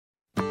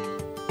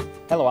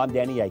Hello, I'm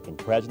Danny Aiken,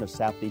 President of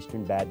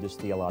Southeastern Baptist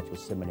Theological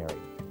Seminary.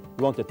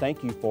 We want to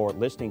thank you for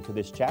listening to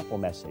this chapel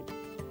message.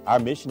 Our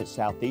mission at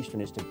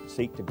Southeastern is to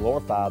seek to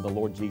glorify the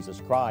Lord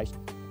Jesus Christ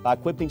by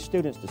equipping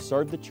students to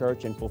serve the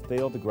church and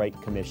fulfill the Great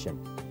Commission.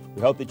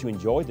 We hope that you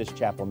enjoy this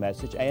chapel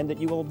message and that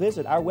you will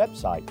visit our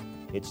website.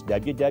 It's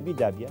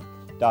www.sebts.edu.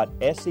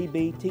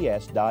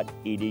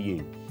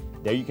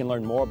 There you can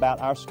learn more about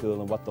our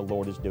school and what the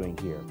Lord is doing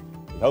here.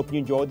 We hope you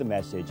enjoyed the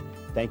message.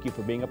 Thank you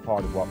for being a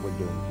part of what we're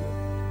doing here.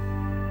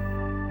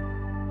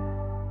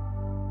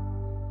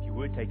 If you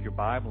would take your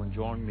Bible and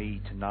join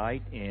me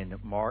tonight in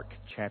Mark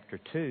chapter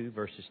 2,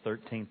 verses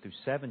 13 through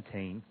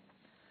 17.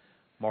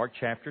 Mark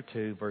chapter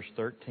 2, verse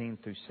 13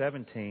 through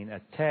 17,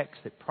 a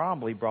text that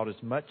probably brought as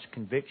much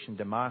conviction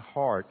to my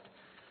heart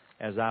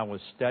as I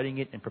was studying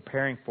it and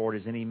preparing for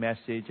it as any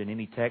message and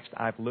any text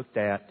I've looked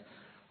at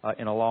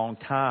in a long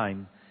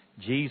time.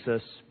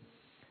 Jesus,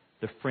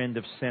 the friend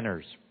of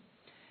sinners.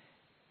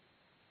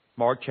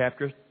 Mark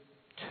chapter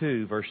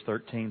 2, verse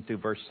 13 through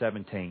verse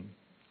 17.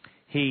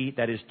 He,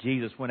 that is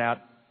Jesus, went out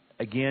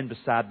again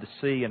beside the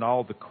sea, and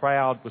all the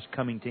crowd was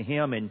coming to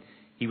him, and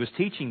he was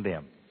teaching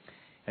them.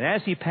 And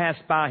as he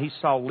passed by, he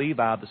saw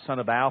Levi, the son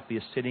of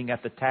Alphaeus, sitting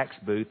at the tax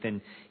booth, and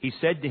he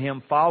said to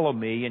him, "Follow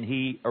me," and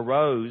he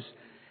arose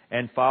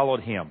and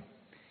followed him.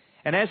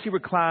 And as he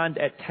reclined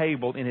at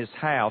table in his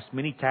house,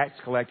 many tax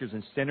collectors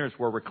and sinners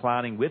were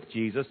reclining with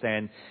Jesus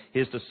and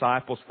his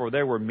disciples, for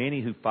there were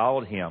many who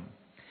followed him.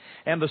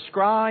 And the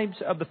scribes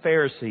of the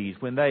Pharisees,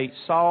 when they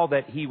saw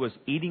that he was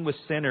eating with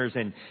sinners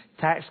and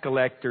tax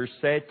collectors,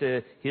 said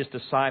to his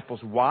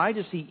disciples, "Why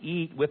does he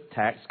eat with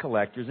tax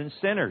collectors and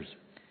sinners?"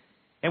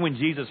 And when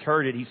Jesus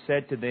heard it, he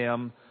said to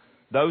them,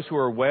 "Those who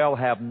are well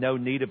have no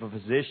need of a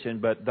physician,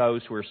 but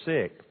those who are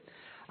sick.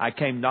 I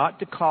came not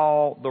to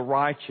call the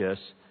righteous,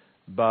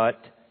 but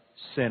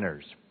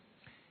sinners."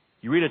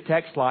 You read a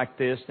text like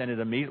this, and it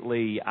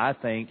immediately, I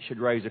think, should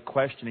raise a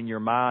question in your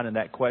mind, and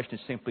that question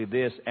is simply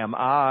this: am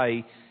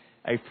I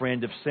a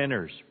friend of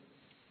sinners?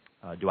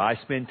 Do I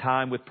spend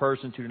time with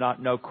persons who do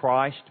not know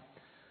Christ?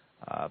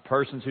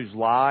 Persons whose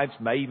lives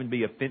may even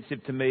be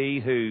offensive to me,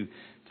 who,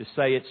 to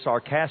say it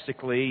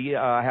sarcastically,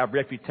 have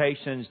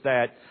reputations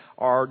that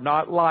are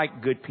not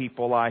like good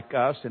people like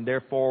us, and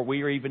therefore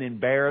we are even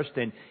embarrassed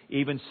and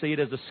even see it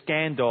as a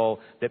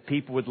scandal that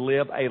people would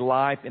live a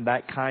life in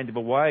that kind of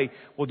a way.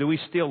 Well, do we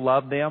still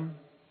love them?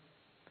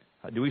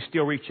 Do we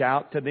still reach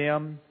out to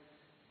them?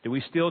 Do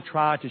we still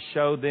try to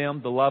show them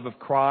the love of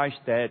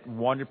Christ that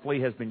wonderfully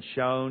has been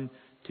shown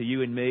to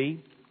you and me?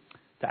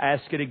 To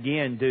ask it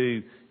again,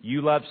 do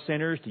you love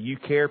sinners? Do you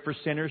care for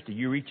sinners? Do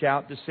you reach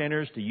out to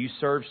sinners? Do you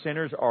serve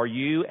sinners?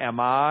 Am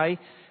I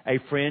a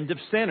friend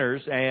of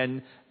sinners?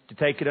 And to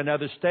take it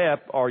another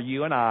step, are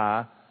you and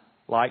I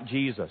like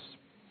Jesus?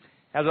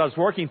 As I was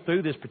working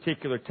through this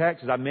particular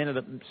text, as I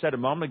said a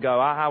moment ago,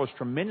 I was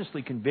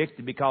tremendously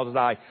convicted, because as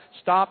I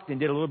stopped and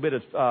did a little bit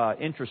of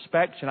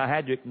introspection, I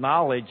had to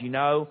acknowledge,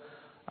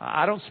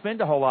 I don't spend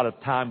a whole lot of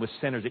time with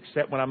sinners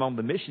except when I'm on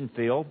the mission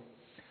field.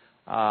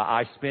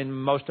 I spend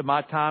most of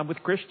my time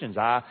with Christians.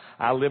 I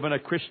live in a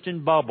Christian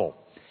bubble.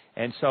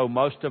 And so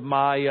most of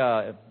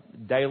my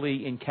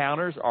daily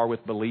encounters are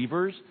with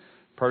believers,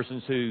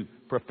 persons who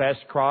profess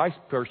Christ,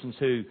 persons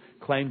who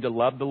claim to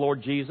love the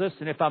Lord Jesus.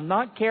 And if I'm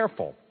not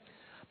careful,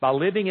 by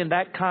living in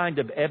that kind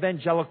of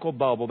evangelical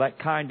bubble, that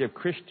kind of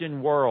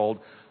Christian world,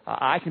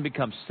 I can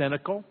become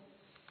cynical.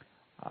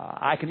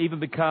 I can even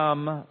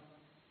become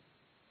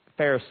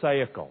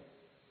pharisaical.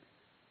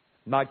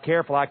 Not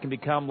careful, I can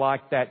become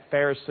like that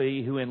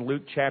Pharisee who in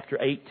Luke chapter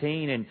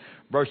 18 and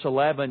verse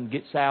 11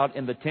 gets out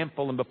in the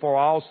temple and before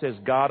all says,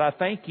 "God, I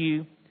thank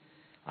you.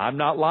 I'm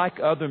not like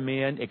other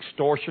men,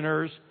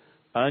 extortioners,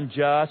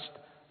 unjust,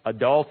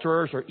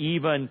 adulterers, or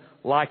even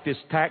like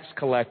this tax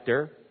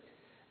collector.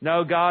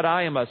 No, God,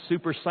 I am a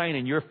super saint,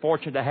 and you're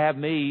fortunate to have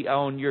me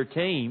on your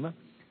team,"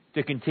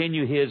 to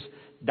continue his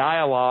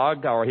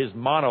dialogue or his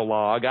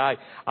monologue. I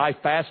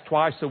fast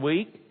twice a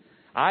week.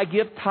 I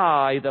give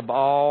tithe of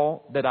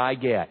all that I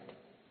get.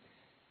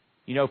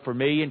 For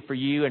me and for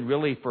you and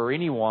really for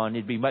anyone,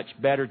 it'd be much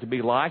better to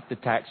be like the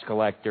tax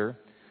collector,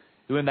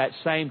 who in that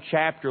same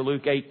chapter,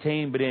 Luke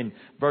 18, but in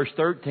verse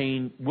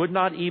 13, would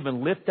not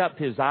even lift up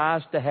his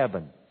eyes to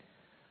heaven,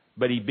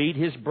 but he beat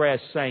his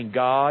breast, saying,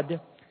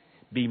 "God,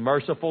 be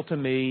merciful to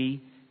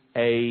me,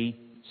 a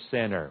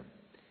sinner."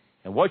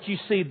 And what you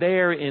see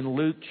there in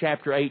Luke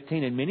chapter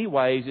 18 in many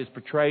ways is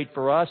portrayed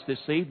for us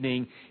this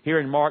evening here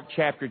in Mark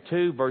chapter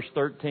 2, verse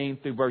 13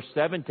 through verse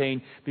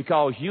 17,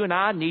 because you and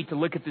I need to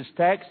look at this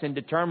text and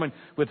determine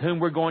with whom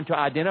we're going to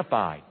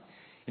identify.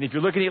 And if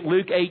you're looking at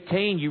Luke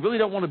 18, you really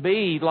don't want to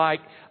be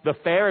like the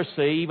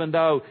Pharisee, even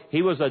though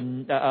he was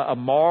a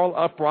moral,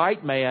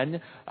 upright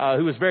man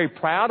who was very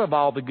proud of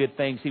all the good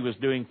things he was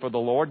doing for the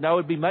Lord. No,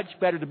 it'd be much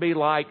better to be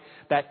like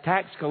that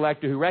tax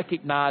collector who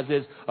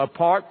recognizes,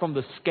 apart from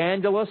the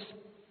scandalous,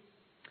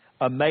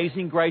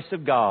 amazing grace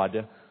of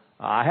God,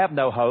 I have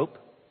no hope.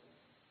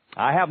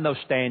 I have no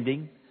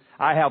standing.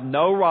 I have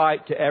no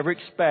right to ever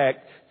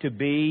expect to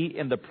be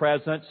in the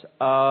presence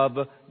of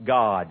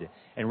God.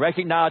 And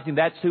recognizing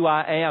that's who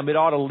I am, it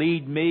ought to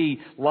lead me,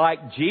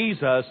 like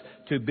Jesus,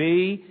 to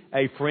be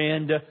a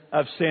friend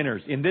of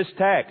sinners. In this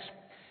text,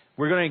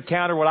 we're going to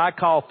encounter what I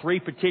call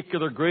three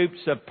particular groups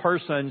of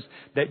persons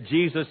that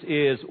Jesus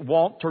is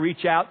wont to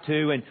reach out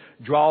to and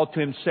draw to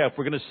Himself.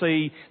 We're going to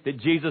see that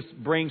Jesus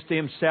brings to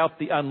Himself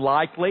the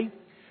unlikely.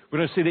 We're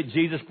going to see that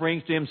Jesus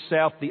brings to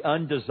Himself the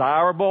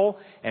undesirable.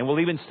 And we'll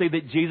even see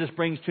that Jesus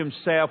brings to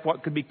Himself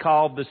what could be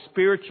called the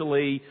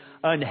spiritually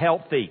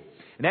unhealthy.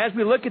 And as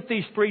we look at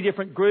these three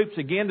different groups,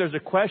 again, there's a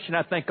question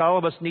I think all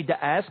of us need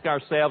to ask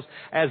ourselves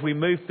as we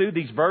move through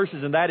these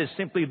verses, and that is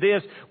simply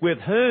this: with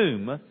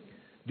whom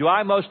do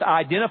I most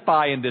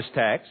identify in this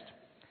text?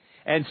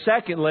 And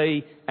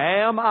secondly,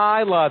 am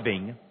I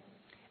loving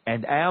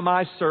and am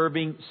I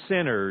serving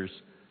sinners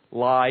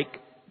like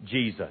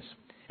Jesus?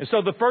 And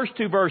so the first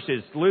two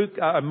verses,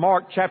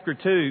 Mark chapter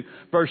 2,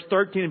 verse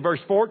 13 and verse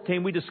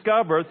 14, we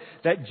discover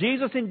that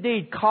Jesus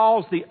indeed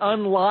calls the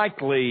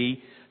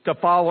unlikely to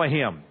follow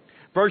Him.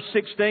 Verse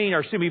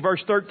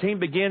 13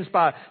 begins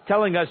by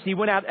telling us He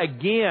went out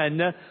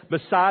again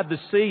beside the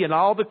sea, and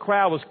all the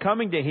crowd was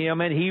coming to Him,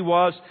 and He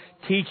was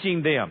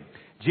teaching them.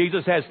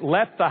 Jesus has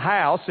left the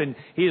house, and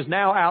He is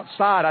now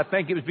outside. I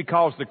think it was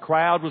because the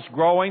crowd was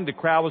growing, the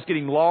crowd was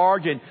getting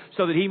large, and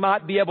so that He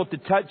might be able to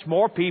touch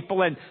more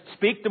people and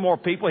speak to more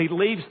people, He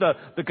leaves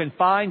the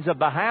confines of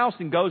the house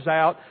and goes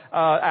out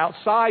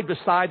outside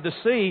beside the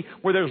sea,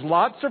 where there's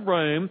lots of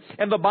room.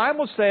 And the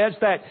Bible says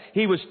that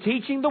He was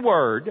teaching the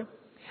Word,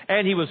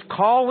 and He was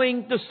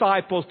calling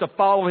disciples to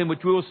follow Him,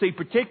 which we will see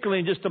particularly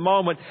in just a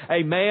moment,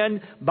 a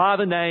man by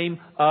the name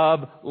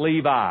of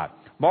Levi.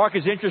 Mark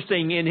is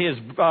interesting in his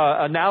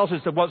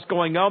analysis of what's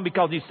going on,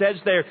 because he says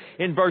there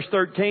in verse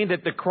 13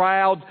 that the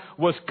crowd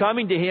was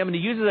coming to Him, and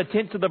he uses a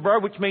tense of the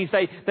verb, which means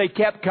they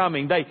kept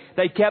coming.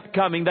 They kept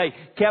coming. They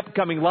kept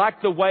coming.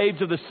 Like the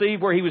waves of the sea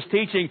where He was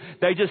teaching,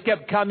 they just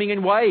kept coming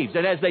in waves.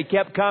 And as they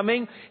kept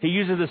coming, He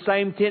uses the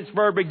same tense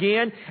verb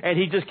again, and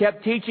He just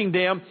kept teaching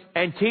them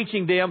and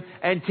teaching them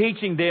and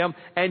teaching them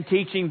and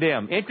teaching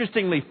them.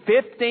 Interestingly,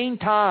 15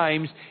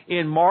 times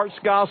in Mark's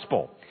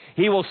Gospel,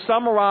 he will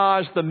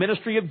summarize the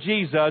ministry of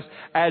Jesus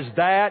as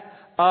that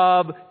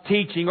of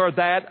teaching or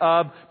that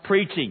of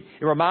preaching.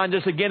 It reminds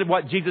us again of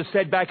what Jesus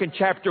said back in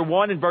chapter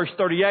 1 and verse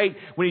 38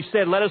 when He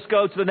said, "Let us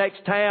go to the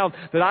next town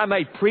that I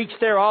may preach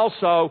there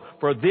also,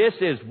 for this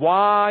is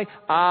why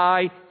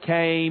I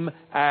came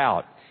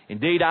out."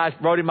 Indeed, I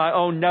wrote in my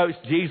own notes,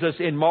 Jesus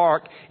in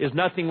Mark is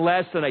nothing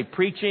less than a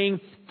preaching,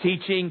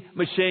 teaching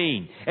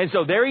machine. And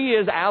so there He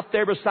is out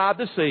there beside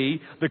the sea.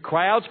 The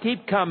crowds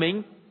keep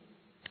coming,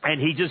 and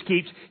He just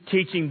keeps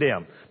teaching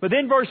them. But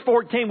then verse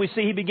 14, we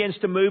see He begins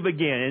to move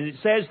again. And it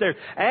says there,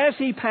 as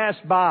He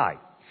passed by,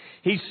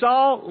 He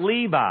saw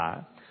Levi,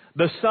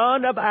 the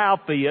son of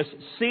Alphaeus,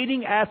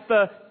 sitting at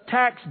the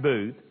tax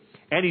booth.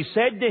 And He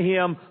said to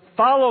him,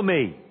 "Follow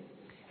me."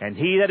 And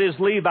he, that is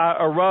Levi,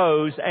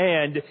 arose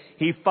and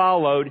he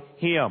followed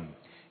Him.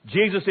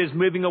 Jesus is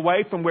moving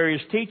away from where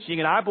He's teaching,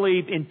 and I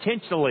believe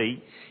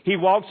intentionally He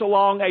walks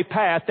along a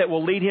path that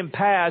will lead Him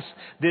past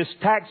this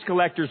tax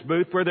collector's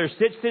booth where there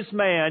sits this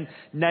man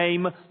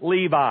named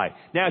Levi.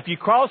 Now, if you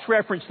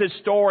cross-reference this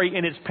story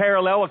in its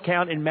parallel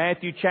account in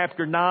Matthew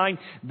chapter 9,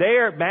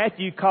 there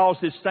Matthew calls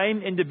this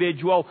same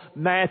individual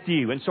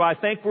Matthew. And so I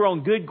think we're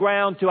on good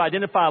ground to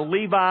identify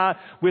Levi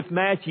with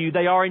Matthew.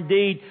 They are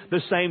indeed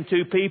the same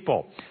two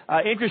people.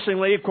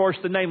 Interestingly, of course,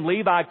 the name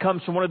Levi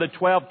comes from one of the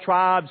 12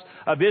 tribes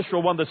of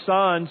Israel, one of the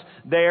sons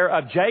there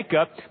of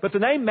Jacob. But the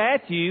name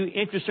Matthew,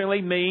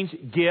 interestingly, means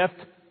gift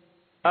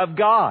of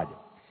God.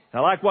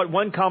 Now, like what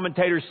one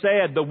commentator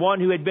said, the one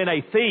who had been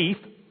a thief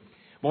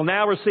will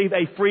now receive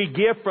a free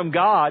gift from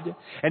God.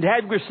 And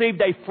had received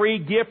a free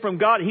gift from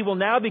God, he will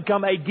now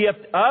become a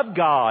gift of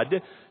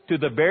God to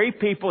the very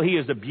people he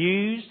has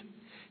abused,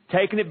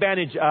 taken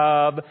advantage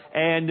of,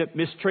 and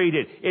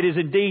mistreated. It is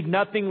indeed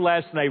nothing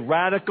less than a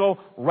radical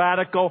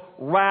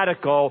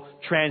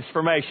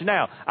transformation.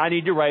 Now, I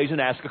need to raise and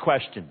ask a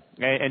question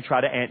and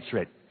try to answer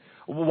it.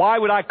 Why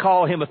would I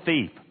call him a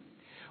thief?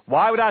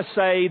 Why would I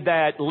say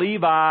that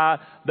Levi,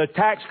 the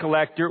tax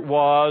collector,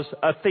 was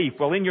a thief?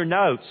 Well, in your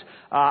notes,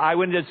 I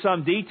went into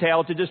some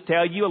detail to just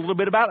tell you a little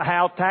bit about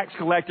how tax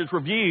collectors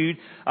were viewed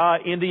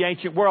in the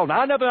ancient world. Now,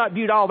 I know they're not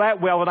viewed all that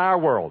well in our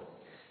world.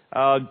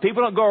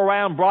 People don't go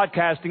around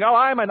broadcasting, "Oh,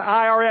 I'm an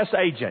IRS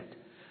agent."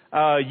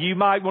 You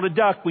might want to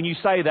duck when you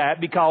say that,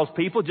 because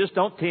people just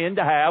don't tend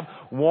to have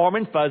warm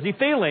and fuzzy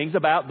feelings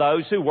about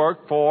those who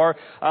work for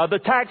the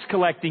tax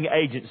collecting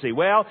agency.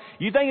 Well,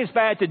 you think it's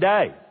bad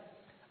today.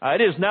 It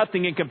is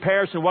nothing in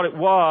comparison to what it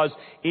was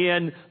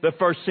in the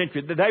first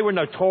century. They were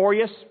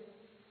notorious.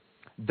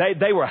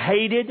 They were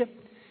hated.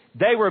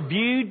 They were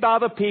viewed by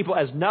the people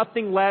as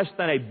nothing less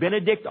than a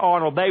Benedict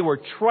Arnold. They were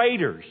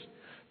traitors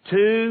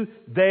to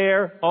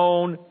their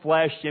own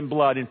flesh and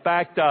blood. In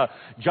fact,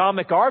 John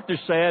MacArthur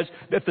says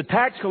that the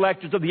tax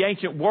collectors of the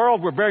ancient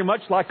world were very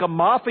much like a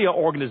mafia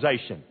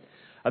organization.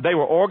 They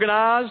were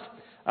organized.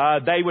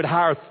 They would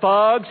hire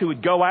thugs who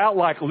would go out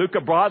like Luca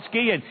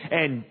Brodsky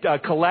and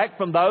collect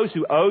from those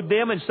who owed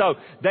them. And so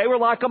they were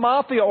like a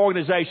mafia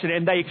organization,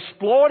 and they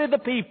exploited the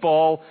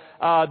people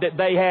that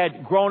they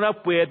had grown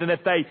up with and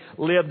that they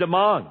lived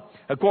among.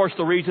 Of course,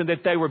 the reason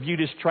that they were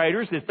viewed as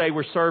traitors is that they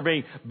were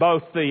serving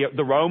both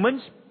the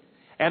Romans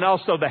and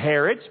also the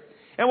Herods.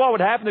 And what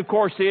would happen, of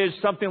course, is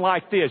something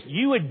like this.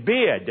 You would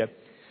bid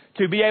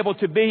to be able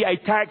to be a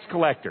tax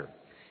collector.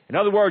 In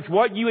other words,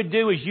 what you would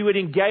do is you would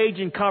engage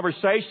in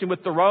conversation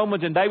with the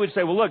Romans, and they would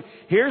say, well, look,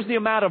 here's the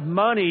amount of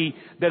money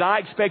that I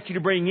expect you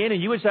to bring in.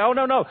 And you would say, oh,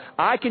 no,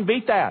 I can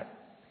beat that.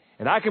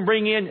 And I can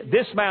bring in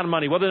this amount of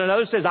money. Well, then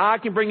another says, I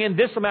can bring in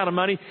this amount of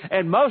money.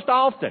 And most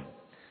often,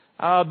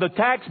 the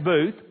tax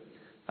booth,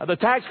 the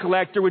tax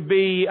collector would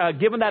be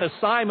given that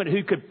assignment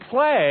who could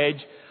pledge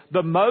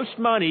the most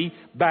money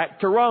back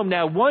to Rome.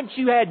 Now, once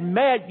you had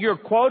met your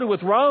quota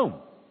with Rome,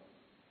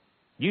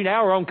 you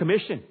now are on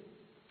commission.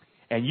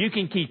 And you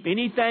can keep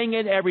anything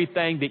and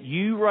everything that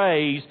you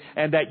raise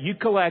and that you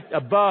collect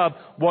above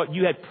what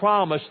you had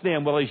promised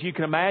them. Well, as you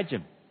can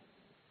imagine,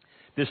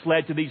 this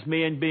led to these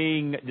men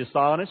being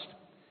dishonest.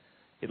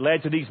 It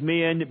led to these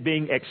men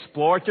being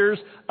exploiters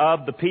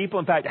of the people.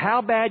 In fact,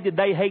 how bad did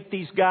they hate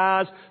these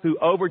guys who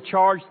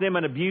overcharged them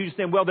and abused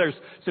them? Well, there's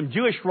some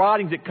Jewish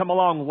writings that come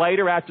along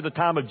later after the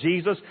time of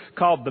Jesus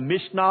called the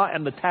Mishnah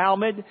and the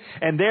Talmud.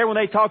 And there, when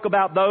they talk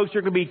about those who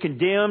are going to be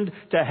condemned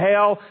to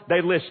hell,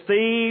 they list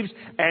thieves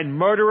and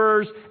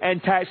murderers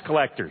and tax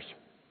collectors.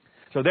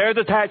 So they're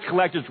the tax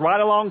collectors right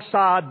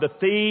alongside the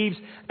thieves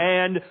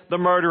and the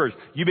murderers.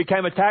 You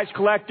became a tax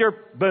collector,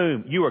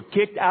 boom, you were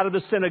kicked out of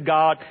the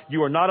synagogue.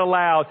 You are not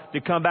allowed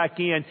to come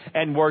back in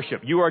and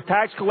worship. You are a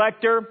tax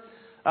collector,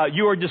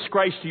 you are a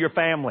disgrace to your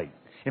family.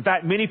 In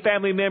fact, many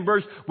family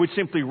members would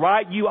simply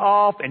write you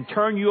off and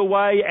turn you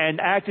away and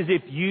act as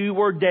if you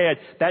were dead.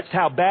 That's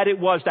how bad it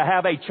was to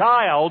have a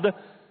child,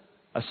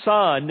 a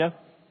son,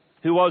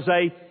 who was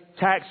a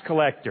tax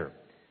collector.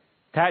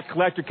 Tax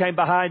collector came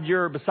beside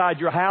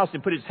your house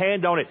and put his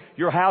hand on it.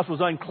 Your house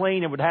was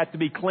unclean and would have to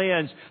be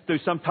cleansed through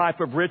some type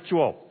of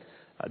ritual.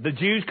 The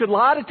Jews could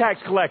lie to tax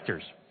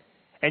collectors,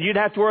 and you'd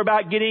have to worry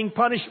about getting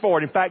punished for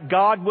it. In fact,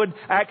 God would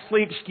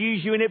actually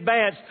excuse you in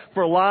advance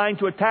for lying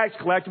to a tax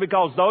collector,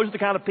 because those are the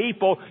kind of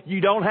people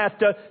you don't have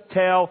to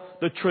tell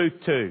the truth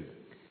to.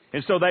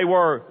 And so they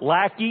were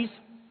lackeys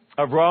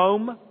of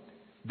Rome.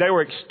 They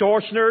were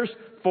extortioners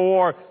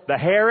for the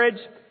Herods.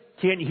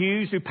 Kent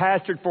Hughes, who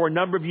pastored for a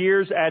number of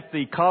years at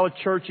the College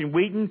Church in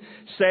Wheaton,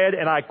 said,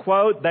 and I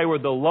quote, they were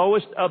the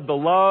lowest of the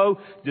low,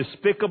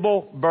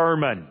 despicable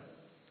vermin.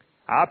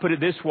 I put it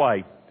this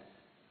way.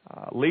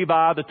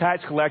 Levi, the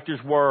tax collectors,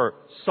 were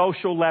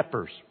social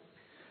lepers.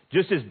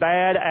 Just as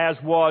bad as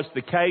was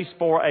the case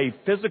for a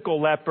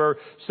physical leper,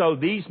 so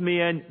these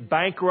men,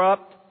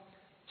 bankrupt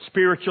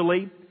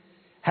spiritually,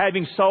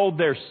 having sold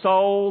their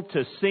soul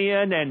to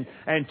sin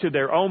and to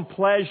their own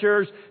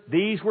pleasures,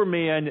 these were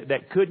men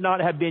that could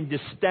not have been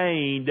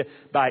disdained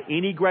by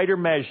any greater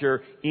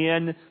measure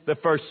in the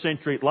first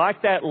century.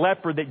 Like that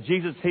leper that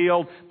Jesus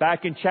healed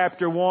back in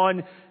chapter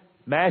 1,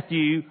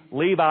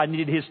 Levi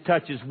needed his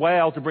touch as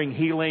well to bring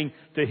healing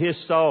to his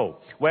soul.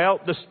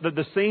 Well,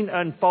 the scene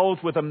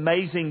unfolds with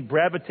amazing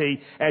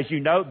brevity, as you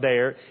note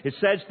there. It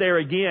says there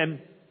again,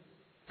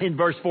 in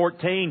verse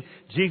 14,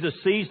 Jesus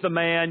sees the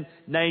man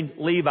named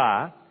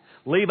Levi.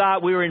 Levi,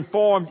 we were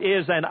informed,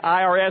 is an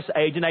IRS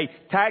agent,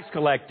 a tax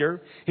collector.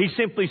 He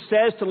simply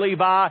says to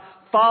Levi,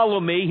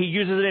 follow me. He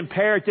uses an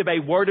imperative, a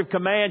word of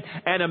command,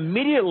 and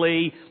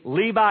immediately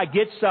Levi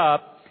gets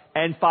up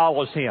and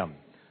follows him.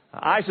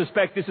 I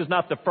suspect this is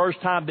not the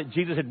first time that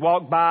Jesus had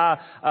walked by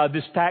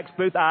this tax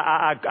booth.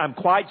 I'm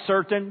quite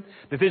certain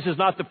that this is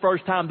not the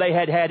first time they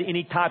had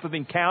any type of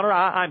encounter.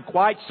 I'm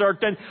quite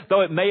certain,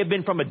 though it may have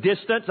been from a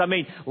distance. I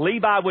mean,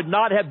 Levi would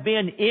not have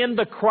been in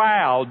the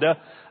crowd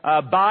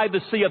by the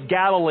Sea of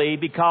Galilee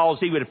because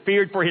he would have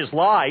feared for his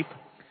life.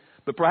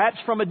 But perhaps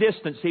from a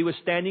distance he was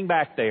standing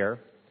back there,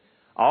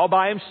 all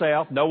by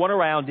himself, no one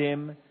around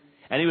him,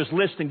 and he was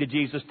listening to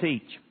Jesus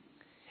teach.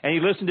 And he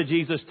listened to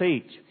Jesus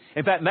teach.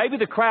 In fact, maybe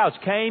the crowds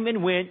came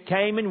and went,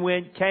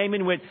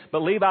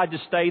 but Levi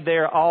just stayed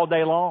there all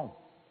day long.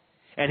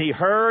 And he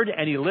heard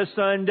and he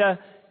listened,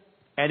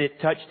 and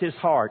it touched his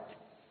heart,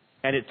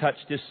 and it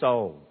touched his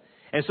soul.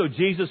 And so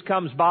Jesus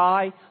comes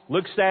by,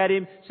 looks at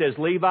him, says,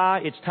 Levi,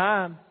 it's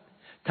time.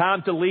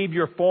 Time to leave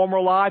your former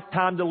life,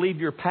 time to leave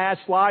your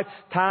past life,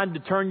 time to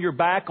turn your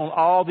back on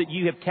all that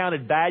you have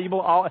counted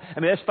valuable.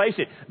 Let's face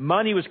it,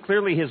 money was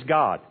clearly his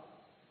God.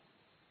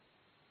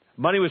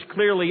 Money was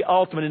clearly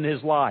ultimate in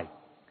his life.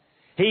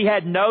 He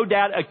had no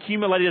doubt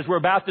accumulated, as we're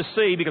about to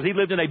see, because he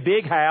lived in a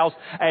big house,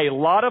 a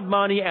lot of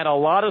money and a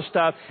lot of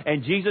stuff.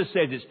 And Jesus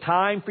says, it's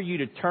time for you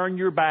to turn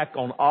your back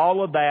on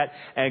all of that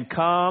and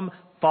come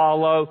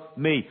follow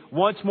me.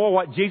 Once more,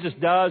 what Jesus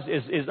does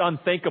is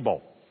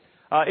unthinkable.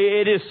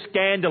 It is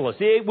scandalous.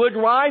 It would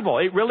rival,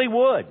 it really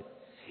would.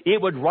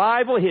 It would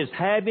rival his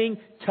having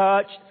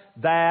touched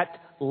that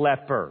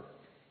leper.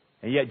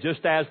 And yet,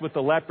 just as with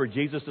the leper,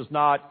 Jesus does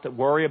not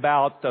worry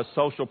about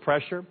social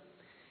pressure.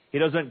 He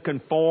doesn't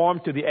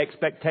conform to the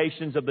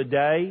expectations of the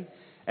day.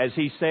 As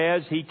he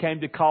says, he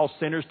came to call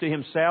sinners to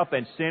himself,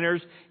 and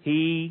sinners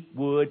he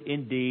would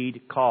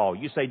indeed call.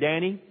 You say,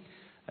 Danny,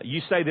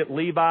 you say that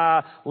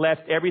Levi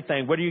left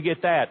everything. Where do you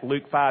get that?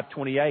 Luke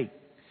 5:28.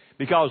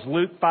 Because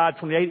Luke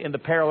 5:28 in the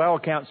parallel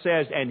account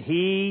says, and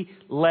he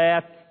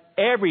left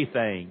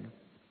everything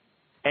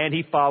and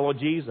he followed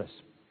Jesus.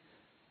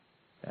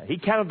 He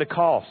counted the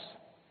cost.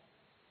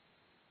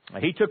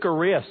 He took a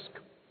risk.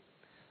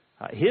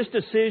 His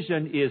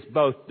decision is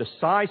both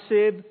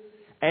decisive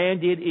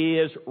and it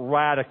is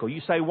radical.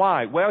 You say,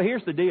 why? Well,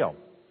 here's the deal.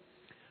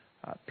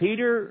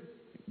 Peter,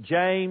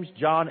 James,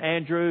 John,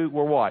 Andrew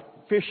were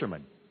what?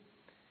 Fishermen.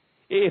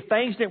 If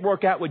things didn't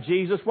work out with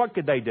Jesus, what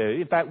could they do?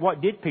 In fact,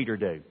 what did Peter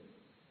do?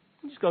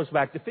 He just goes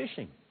back to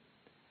fishing.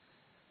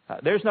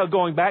 There's no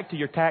going back to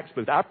your tax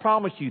booth. I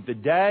promise you, the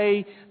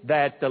day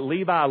that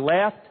Levi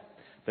left,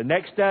 the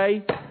next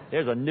day,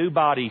 there's a new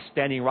body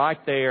standing right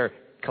there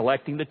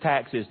collecting the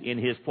taxes in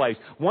his place.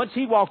 Once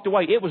he walked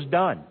away, it was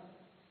done.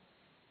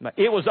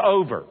 It was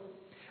over.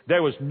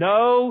 There was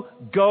no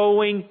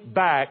going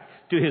back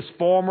to his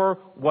former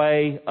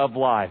way of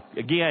life.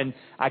 Again,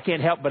 I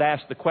can't help but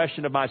ask the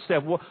question of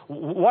myself,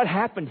 what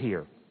happened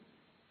here?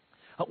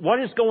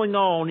 What is going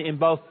on in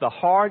both the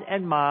heart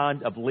and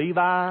mind of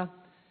Levi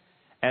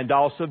and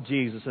also of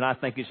Jesus? And I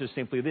think it's just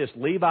simply this.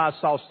 Levi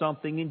saw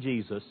something in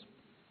Jesus,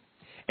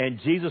 and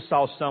Jesus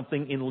saw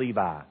something in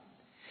Levi.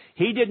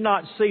 He did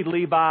not see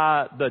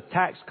Levi the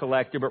tax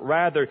collector, but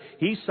rather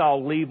he saw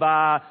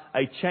Levi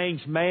a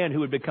changed man who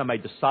would become a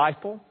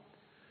disciple,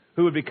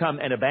 who would become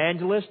an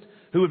evangelist,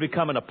 who would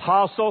become an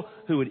apostle,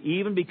 who would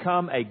even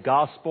become a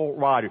gospel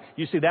writer.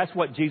 You see, that's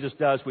what Jesus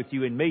does with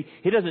you and me.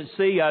 He doesn't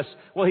see us,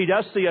 well, He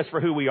does see us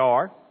for who we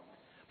are,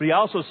 but He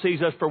also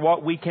sees us for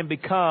what we can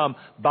become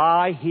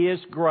by His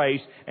grace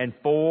and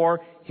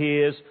for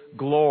His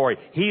glory.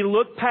 He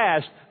looked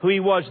past who he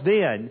was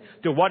then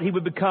to what he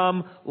would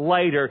become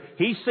later.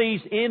 He sees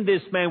in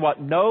this man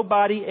what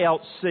nobody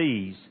else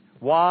sees.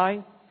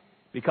 Why?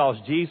 Because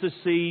Jesus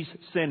sees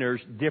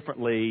sinners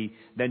differently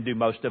than do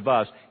most of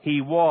us.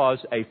 He was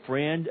a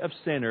friend of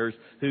sinners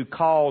who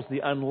calls the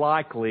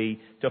unlikely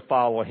to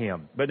follow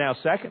Him. But now,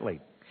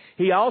 secondly,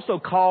 He also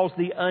calls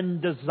the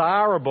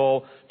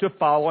undesirable to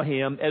follow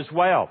Him as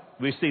well.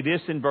 We see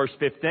this in verse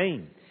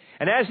 15.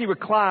 And as He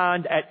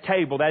reclined at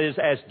table, that is,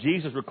 as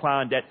Jesus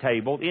reclined at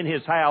table in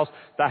His house,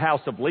 the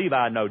house of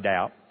Levi, no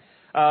doubt,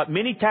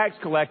 many tax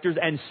collectors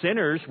and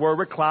sinners were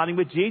reclining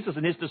with Jesus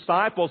and His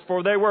disciples,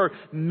 for there were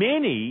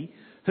many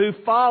who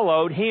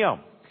followed Him.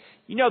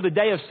 You know, the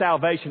day of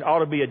salvation ought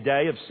to be a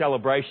day of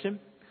celebration.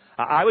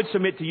 I would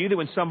submit to you that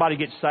when somebody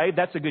gets saved,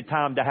 that's a good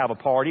time to have a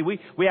party. We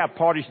have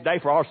parties today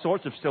for all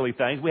sorts of silly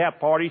things. We have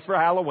parties for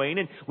Halloween,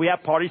 and we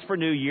have parties for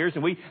New Year's,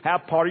 and we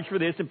have parties for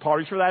this and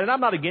parties for that. And I'm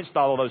not against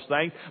all of those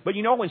things. But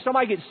you know, when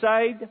somebody gets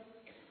saved,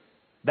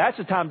 that's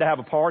the time to have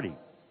a party.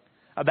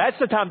 That's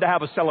the time to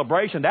have a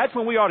celebration. That's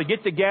when we ought to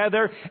get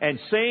together and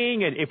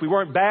sing, and if we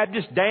weren't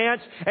Baptist,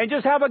 dance, and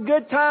just have a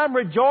good time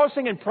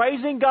rejoicing and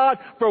praising God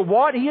for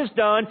what He has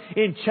done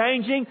in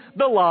changing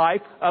the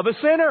life of a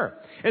sinner.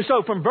 And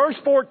so from verse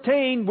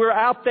 14, we're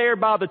out there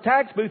by the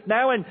tax booth.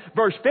 Now in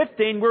verse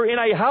 15, we're in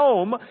a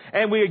home,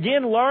 and we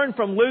again learn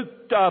from Luke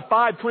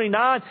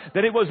 5:29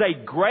 that it was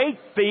a great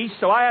feast.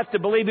 So I have to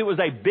believe it was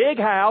a big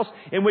house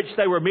in which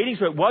they were meeting.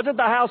 So it wasn't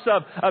the house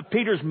of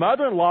Peter's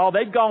mother-in-law.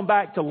 They'd gone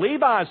back to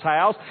Levi's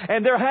house,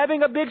 and they're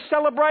having a big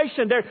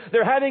celebration.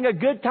 They're having a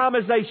good time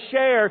as they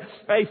share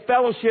a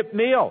fellowship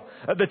meal.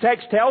 The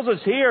text tells us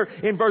here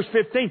in verse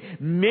 15,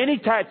 many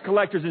tax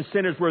collectors and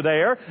sinners were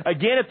there.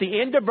 Again, at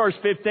the end of verse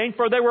 15,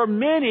 for there were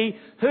many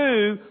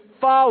who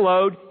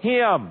followed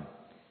Him.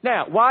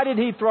 Now, why did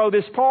He throw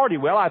this party?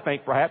 Well, I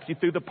think perhaps He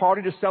threw the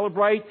party to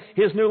celebrate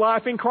His new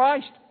life in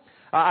Christ.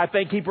 I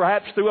think He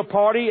perhaps threw a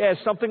party as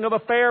something of a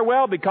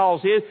farewell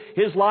because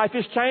His life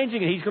is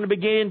changing and He's going to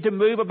begin to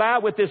move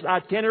about with this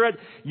itinerant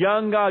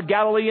young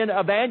Galilean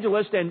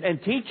evangelist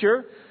and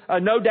teacher.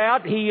 No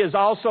doubt He is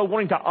also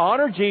wanting to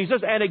honor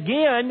Jesus. And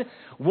again,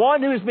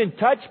 one who has been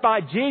touched by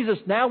Jesus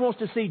now wants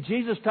to see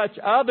Jesus touch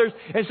others.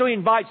 And so He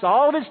invites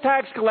all of His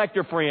tax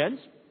collector friends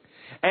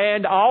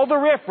and all the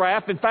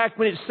riffraff. In fact,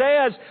 when it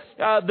says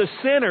the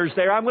sinners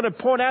there, I'm going to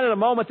point out in a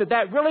moment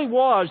that really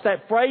was,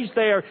 that phrase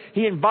there,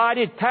 He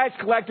invited tax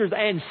collectors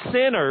and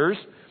sinners.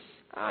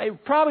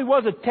 It probably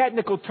was a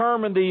technical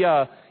term in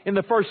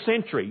the first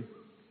century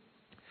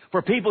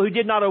for people who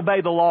did not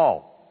obey the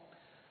law.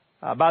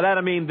 By that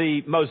I mean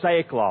the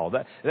Mosaic Law.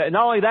 Not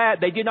only that,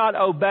 they did not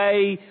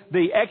obey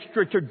the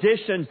extra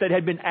traditions that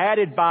had been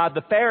added by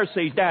the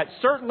Pharisees. That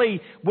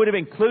certainly would have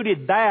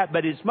included that,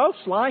 but it's most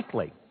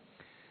likely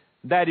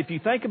that if you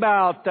think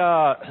about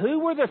who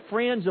were the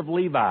friends of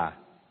Levi,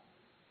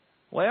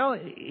 well,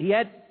 he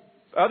had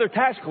other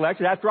tax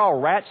collectors. After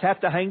all, rats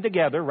have to hang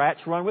together.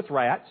 Rats run with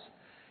rats.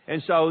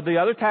 And so the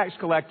other tax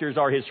collectors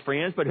are his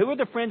friends. But who are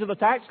the friends of the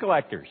tax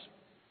collectors?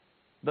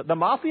 The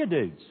mafia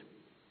dudes.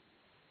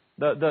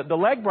 The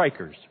leg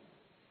breakers.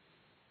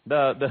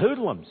 The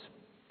hoodlums.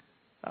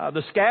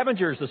 the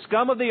scavengers, the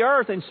scum of the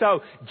earth. And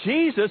so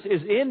Jesus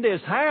is in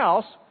this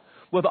house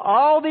with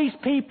all these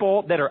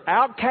people that are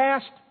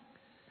outcast,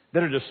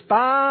 that are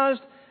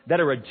despised, that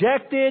are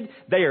rejected,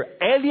 they are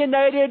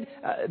alienated,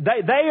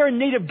 they are in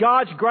need of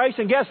God's grace.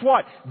 And guess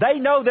what? They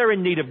know they're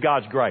in need of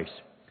God's grace.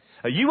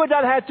 You would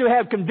not have to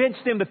have convinced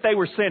them that they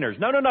were sinners.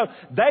 No.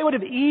 They would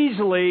have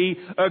easily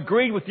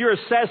agreed with your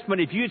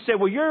assessment if you had said,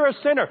 well, you're a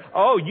sinner.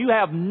 Oh, you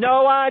have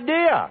no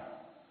idea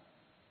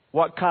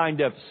what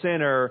kind of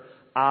sinner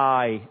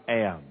I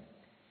am.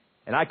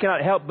 And I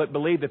cannot help but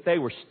believe that they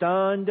were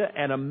stunned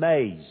and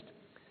amazed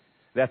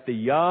that the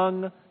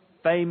young,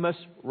 famous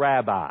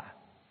rabbi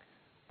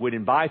would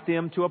invite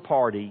them to a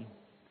party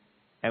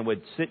and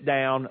would sit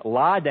down,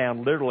 lie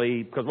down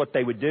literally, because what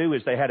they would do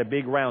is they had a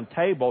big round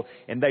table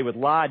and they would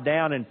lie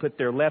down and put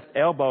their left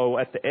elbow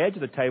at the edge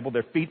of the table,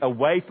 their feet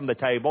away from the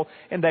table,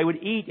 and they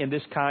would eat in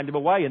this kind of a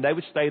way. And they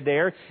would stay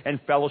there and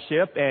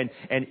fellowship and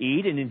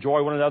eat and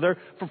enjoy one another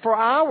for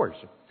hours.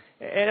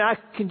 And I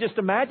can just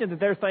imagine that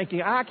they're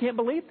thinking, I can't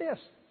believe this.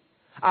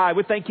 I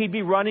would think he'd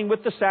be running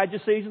with the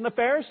Sadducees and the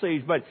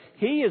Pharisees, but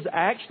he is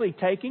actually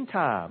taking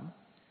time.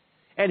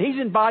 And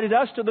he's invited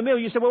us to the meal.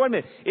 You say, well, wait a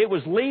minute. It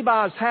was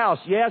Levi's house.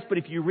 Yes, but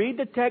if you read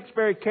the text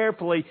very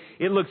carefully,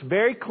 it looks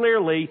very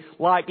clearly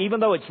like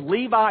even though it's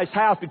Levi's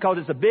house because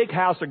it's a big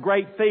house, a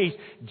great feast,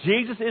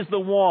 Jesus is the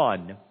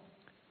one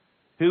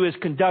who is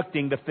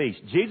conducting the feast.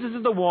 Jesus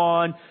is the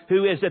one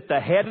who is at the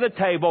head of the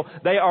table.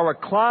 They are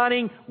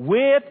reclining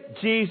with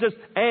Jesus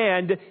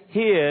and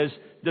His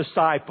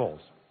disciples.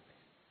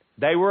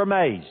 They were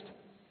amazed.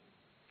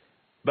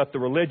 But the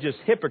religious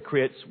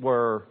hypocrites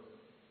were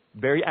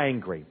very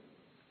angry.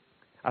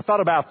 I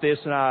thought about this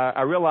and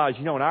I realized,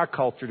 in our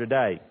culture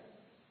today,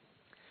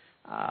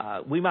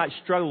 we might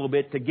struggle a little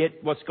bit to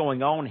get what's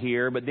going on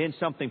here, but then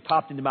something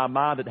popped into my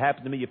mind that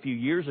happened to me a few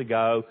years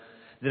ago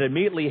that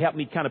immediately helped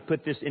me kind of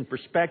put this in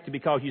perspective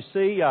because you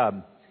see,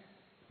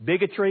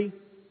 bigotry,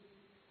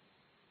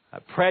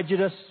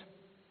 prejudice,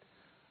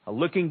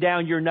 looking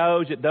down your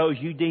nose at those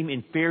you deem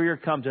inferior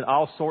comes in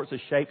all sorts of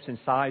shapes and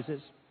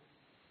sizes.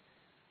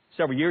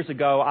 Several years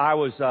ago, I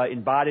was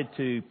invited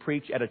to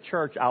preach at a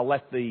church. I'll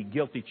let the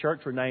guilty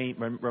church remain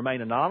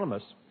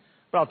anonymous,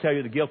 but I'll tell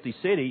you the guilty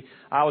city.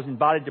 I was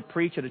invited to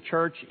preach at a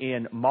church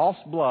in Moss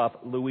Bluff,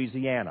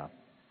 Louisiana.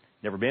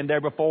 Never been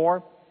there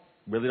before.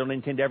 Really don't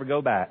intend to ever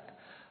go back.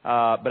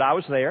 But I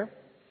was there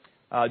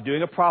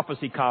doing a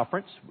prophecy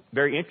conference.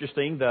 Very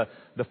interesting. The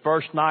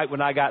first night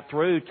when I got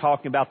through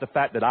talking about the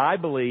fact that I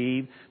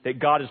believe that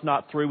God is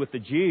not through with the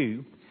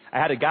Jew, I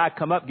had a guy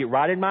come up, get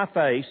right in my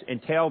face,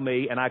 and tell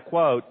me, and I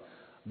quote,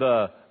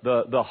 the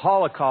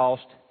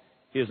Holocaust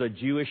is a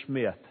Jewish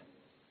myth.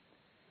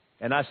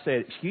 And I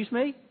said, excuse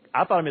me?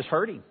 I thought I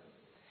misheard him.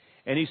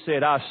 And he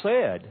said, I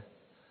said,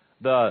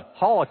 the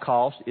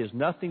Holocaust is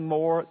nothing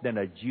more than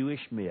a Jewish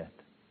myth.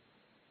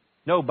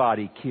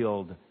 Nobody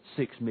killed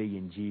 6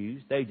 million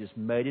Jews. They just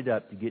made it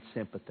up to get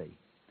sympathy.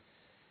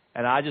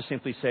 And I just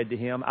simply said to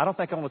him, I don't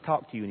think I want to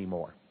talk to you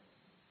anymore.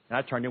 And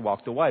I turned and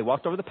walked away.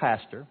 Walked over to the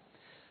pastor.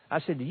 I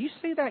said, do you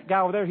see that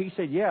guy over there? He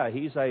said, yeah,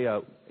 he's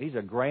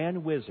a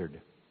grand wizard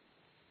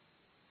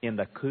in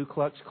the Ku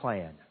Klux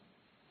Klan.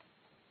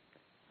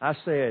 I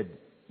said,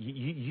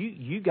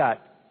 you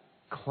got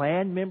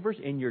Klan members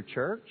in your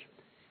church?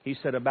 He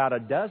said, about a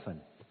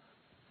dozen.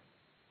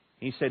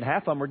 He said,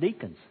 half of them are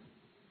deacons.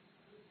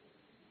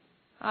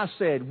 I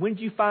said, when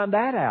did you find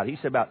that out? He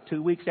said, about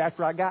 2 weeks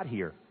after I got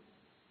here.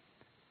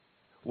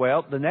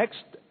 Well, the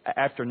next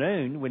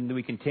afternoon, when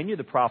we continued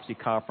the prophecy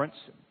conference,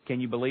 can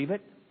you believe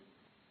it?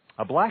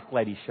 A black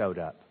lady showed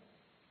up.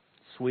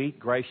 Sweet,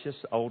 gracious,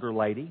 older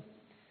lady.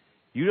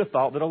 You'd have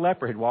thought that a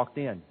leper had walked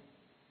in.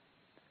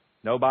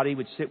 Nobody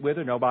would sit with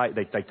her. Nobody.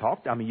 They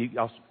talked.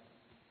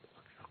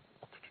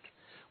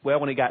 Well,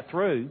 when he got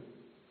through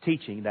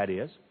teaching, that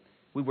is,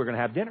 we were going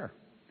to have dinner.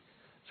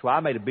 So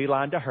I made a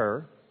beeline to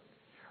her,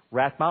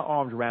 wrapped my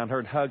arms around her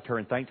and hugged her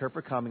and thanked her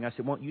for coming. I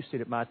said, won't you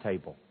sit at my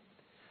table?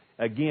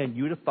 Again,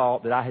 you'd have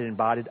thought that I had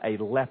invited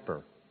a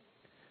leper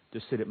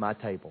to sit at my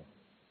table.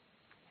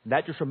 And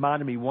that just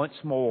reminded me once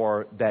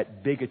more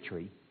that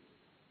bigotry,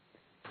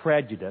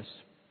 prejudice,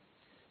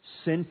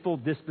 sinful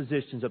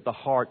dispositions of the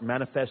heart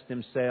manifest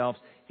themselves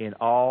in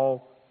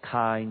all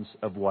kinds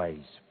of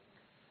ways.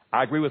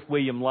 I agree with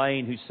William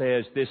Lane, who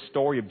says this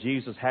story of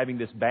Jesus having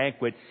this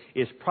banquet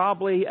is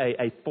probably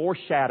a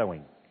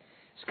foreshadowing.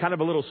 It's kind of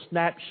a little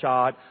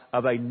snapshot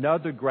of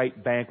another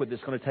great banquet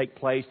that's going to take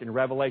place in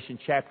Revelation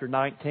chapter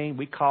 19.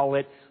 We call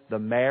it the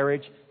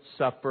marriage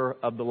supper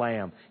of the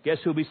Lamb. Guess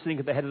who will be sitting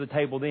at the head of the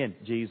table then?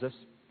 Jesus.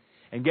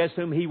 And guess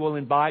whom He will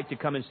invite to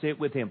come and sit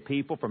with Him?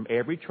 People from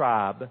every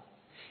tribe,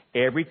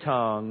 every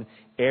tongue,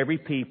 every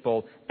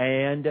people,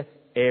 and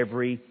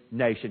every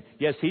nation.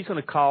 Yes, He's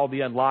going to call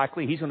the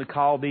unlikely. He's going to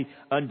call the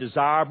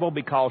undesirable,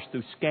 because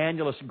through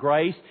scandalous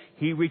grace,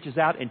 He reaches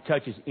out and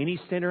touches any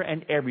sinner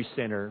and every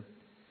sinner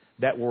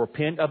that will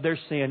repent of their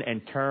sin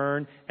and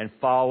turn and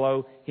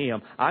follow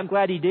Him. I'm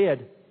glad He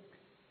did.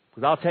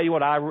 Because I'll tell you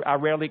what, I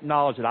rarely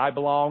acknowledge that I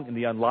belong in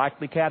the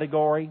unlikely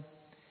category.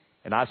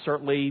 And I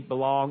certainly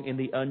belong in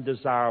the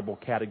undesirable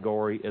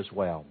category as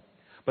well.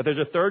 But there's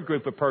a third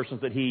group of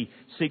persons that he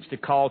seeks to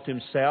call to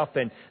himself,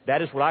 and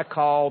that is what I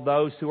call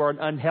those who are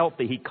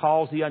unhealthy. He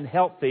calls the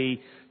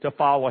unhealthy to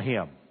follow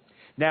him.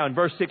 Now, in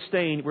verse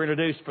 16, we're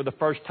introduced for the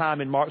first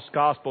time in Mark's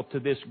Gospel to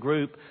this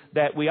group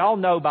that we all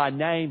know by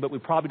name, but we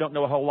probably don't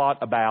know a whole lot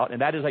about,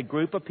 and that is a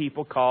group of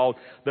people called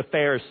the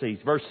Pharisees.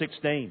 Verse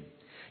 16.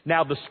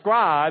 Now, the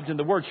scribes, and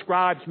the word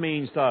scribes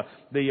means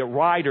the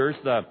writers,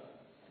 the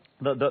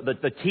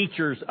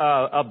teachers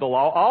of the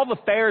law. All the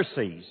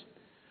Pharisees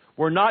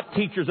were not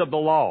teachers of the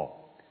law.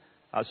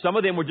 Some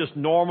of them were just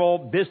normal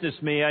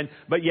businessmen,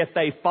 but yet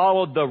they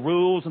followed the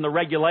rules and the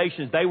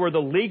regulations. They were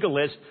the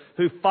legalists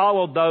who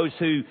followed those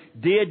who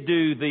did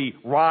do the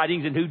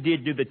writings and who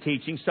did do the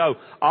teaching. So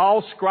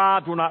all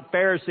scribes were not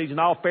Pharisees and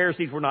all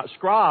Pharisees were not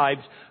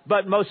scribes,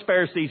 but most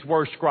Pharisees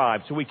were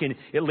scribes. So we can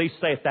at least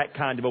say it that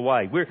kind of a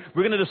way. We're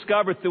going to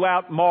discover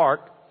throughout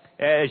Mark,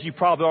 as you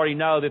probably already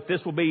know, that this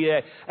will be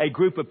a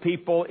group of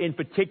people in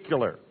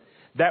particular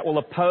that will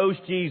oppose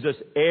Jesus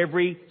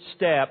every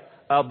step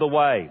of the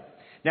way.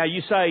 Now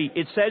you say,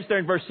 it says there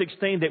in verse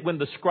 16 that when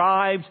the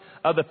scribes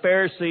of the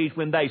Pharisees,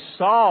 when they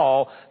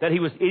saw that he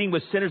was eating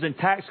with sinners and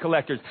tax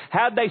collectors,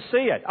 how'd they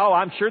see it? Oh,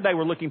 I'm sure they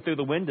were looking through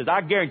the windows.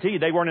 I guarantee you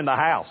they weren't in the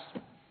house.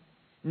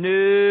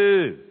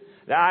 No.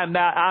 I'm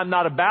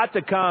not about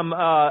to come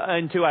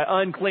into an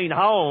unclean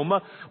home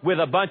with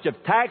a bunch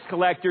of tax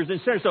collectors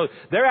and sinners. So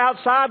they're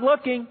outside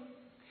looking.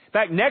 In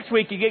fact, next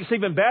week it gets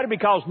even better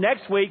because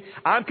next week,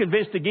 I'm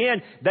convinced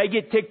again, they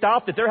get ticked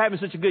off that they're having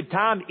such a good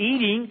time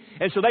eating.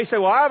 And so they say,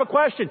 well, I have a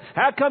question.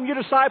 How come your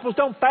disciples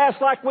don't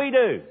fast like we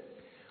do?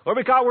 Or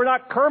because we're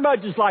not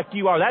curmudgeons like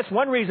you are. That's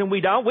one reason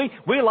we don't.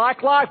 We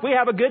like life. We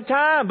have a good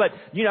time. But,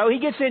 you know, he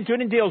gets into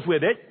it and deals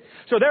with it.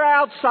 So they're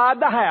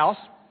outside the house,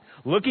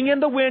 looking in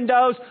the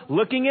windows,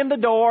 looking in the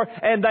door,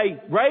 and they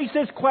raise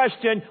this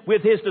question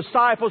with his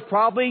disciples,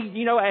 probably,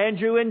 you know,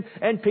 Andrew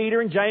and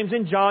Peter and James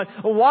and John.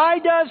 Why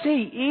does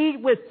he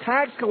eat with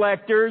tax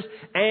collectors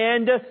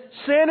and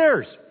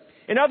sinners?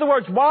 In other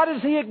words, why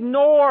does he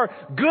ignore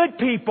good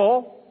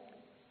people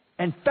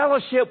and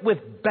fellowship with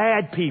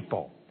bad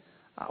people?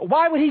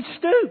 Why would he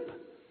stoop?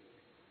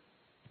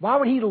 Why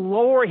would he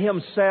lower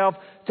himself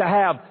to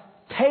have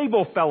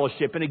table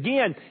fellowship? And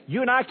again,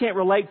 you and I can't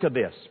relate to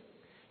this.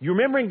 You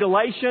remember in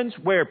Galatians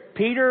where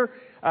Peter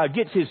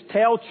gets his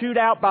tail chewed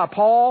out by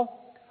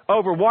Paul?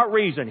 Over what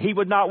reason? He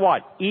would not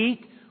what?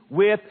 Eat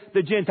with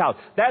the Gentiles.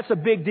 That's a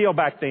big deal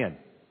back then.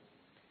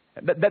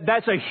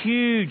 That's a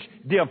huge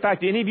deal. In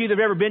fact, any of you that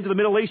have ever been to the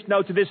Middle East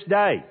know to this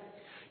day,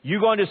 you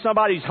go into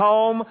somebody's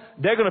home,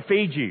 they're going to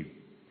feed you.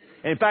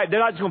 And in fact, they're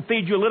not just going to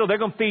feed you a little, they're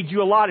going to feed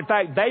you a lot. In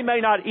fact, they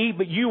may not eat,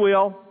 but you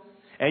will.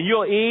 And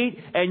you'll eat,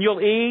 and you'll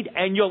eat,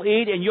 and you'll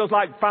eat, and you'll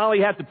like finally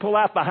have to pull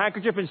out the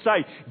handkerchief and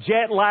say,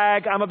 jet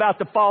lag, I'm about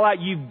to fall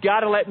out, you've got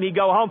to let me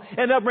go home.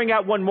 And they'll bring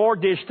out one more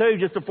dish too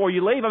just before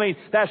you leave. I mean,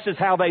 that's just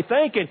how they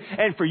think.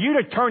 And for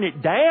you to turn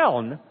it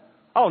down,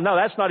 oh no,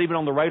 that's not even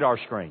on the radar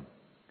screen.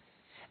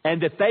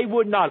 And that they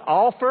would not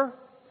offer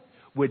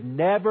would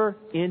never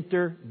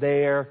enter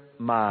their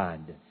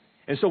mind.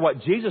 And so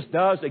what Jesus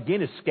does,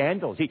 again, is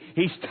scandalous.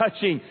 He's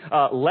touching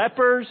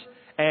lepers,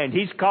 and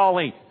he's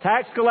calling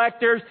tax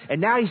collectors,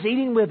 and now he's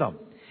eating with them.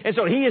 And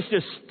so he is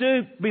just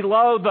stooped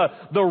below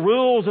the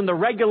rules and the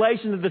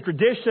regulations and the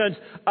traditions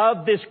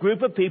of this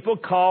group of people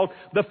called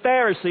the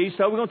Pharisees.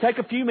 So we're going to take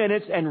a few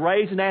minutes and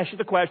raise and ask you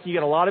the question. You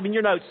get a lot of in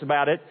your notes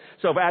about it.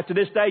 So after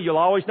this day, you'll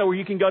always know where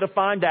you can go to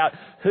find out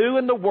who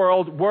in the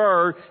world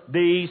were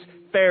these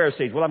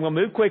Pharisees. Well, I'm going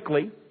to move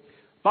quickly.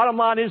 Bottom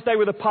line is they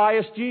were the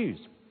pious Jews.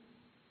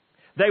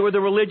 They were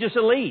the religious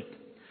elite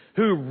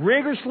who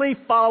rigorously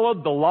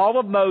followed the law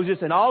of Moses,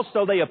 and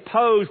also they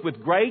opposed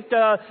with great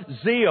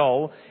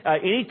zeal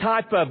any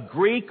type of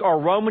Greek or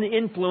Roman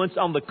influence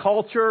on the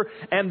culture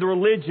and the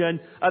religion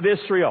of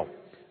Israel.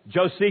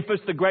 Josephus,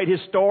 the great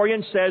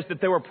historian, says that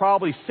there were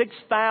probably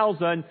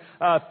 6,000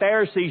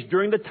 Pharisees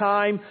during the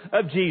time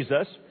of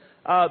Jesus.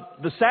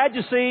 The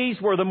Sadducees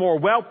were the more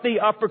wealthy,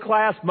 upper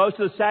class. Most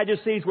of the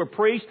Sadducees were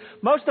priests.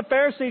 Most of the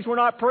Pharisees were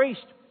not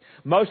priests.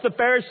 Most of the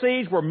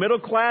Pharisees were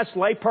middle-class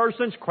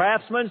laypersons,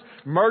 craftsmen,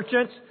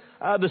 merchants.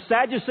 The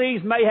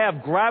Sadducees may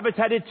have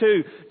gravitated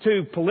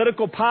to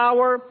political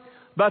power,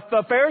 but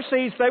the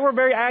Pharisees, they were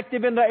very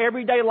active in the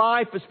everyday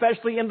life,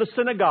 especially in the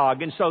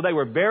synagogue. And so they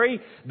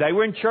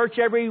were in church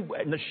every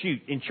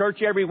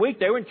week.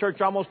 They were in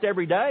church almost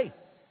every day,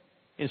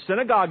 in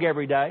synagogue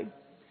every day.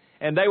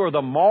 And they were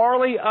the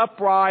morally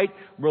upright,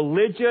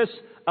 religious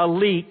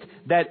elite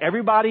that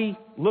everybody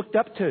looked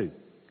up to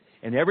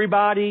and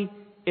everybody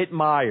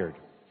admired.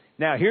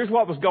 Now, here's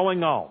what was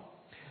going on.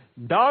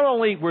 Not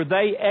only were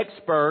they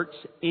experts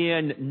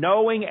in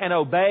knowing and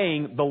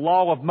obeying the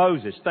law of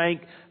Moses,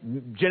 think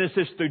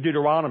Genesis through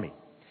Deuteronomy,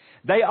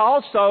 they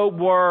also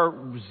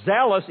were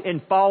zealous in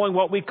following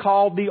what we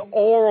call the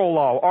oral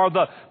law, or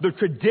the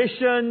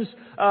traditions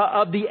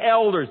of the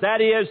elders. That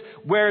is,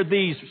 where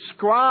these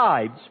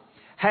scribes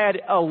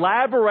had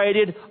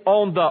elaborated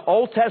on the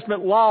Old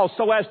Testament law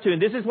so as to, and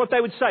this is what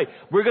they would say,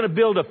 we're going to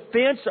build a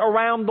fence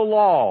around the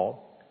law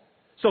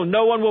so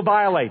no one will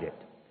violate it.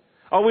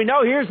 Oh, we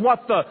know here's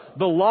what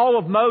the law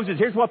of Moses,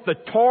 here's what the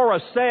Torah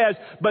says,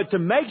 but to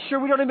make sure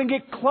we don't even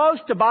get close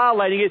to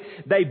violating it,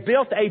 they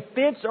built a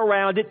fence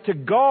around it to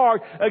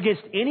guard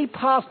against any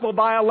possible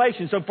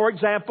violation. So, for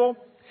example,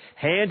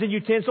 hands and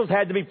utensils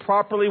had to be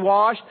properly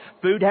washed,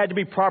 food had to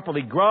be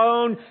properly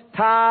grown,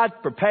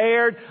 tied,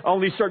 prepared,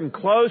 only certain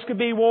clothes could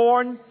be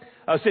worn.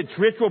 Since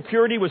ritual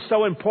purity was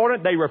so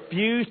important, they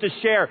refused to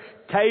share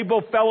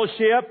table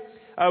fellowship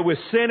with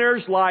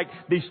sinners like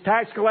these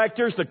tax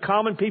collectors, the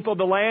common people of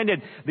the land,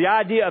 and the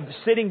idea of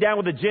sitting down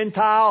with a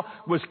Gentile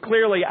was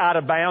clearly out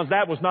of bounds.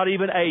 That was not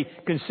even a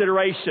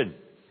consideration.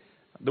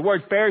 The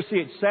word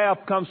Pharisee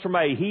itself comes from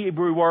a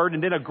Hebrew word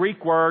and then a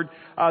Greek word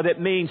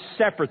that means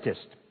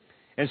separatist.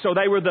 And so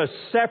they were the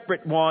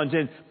separate ones,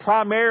 and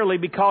primarily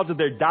because of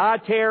their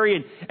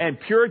dietary and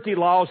purity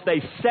laws,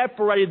 they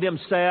separated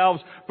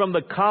themselves from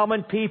the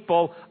common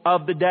people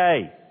of the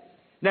day.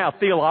 Now,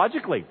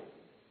 theologically,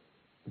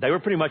 they were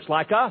pretty much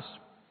like us.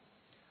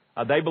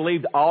 They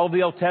believed all of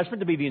the Old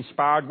Testament to be the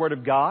inspired Word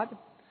of God.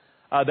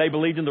 They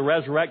believed in the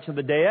resurrection of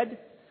the dead.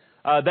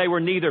 They were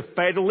neither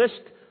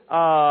fatalist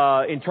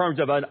in terms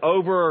of an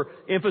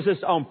overemphasis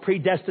on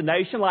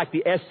predestination like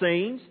the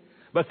Essenes,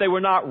 but they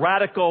were not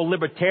radical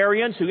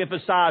libertarians who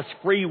emphasized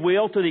free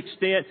will to the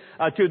extent,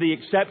 to the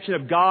exception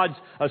of God's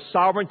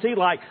sovereignty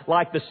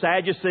like the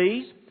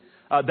Sadducees.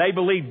 They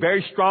believed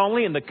very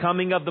strongly in the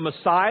coming of the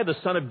Messiah, the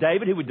Son of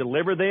David, who would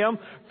deliver them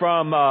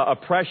from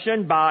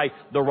oppression by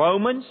the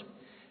Romans.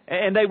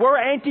 And they were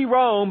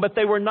anti-Rome, but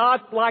they were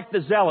not like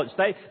the Zealots.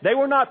 They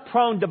were not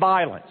prone to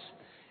violence.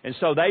 And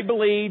so they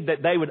believed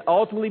that they would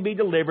ultimately be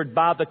delivered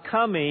by the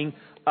coming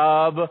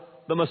of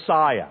the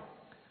Messiah.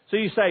 So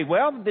you say,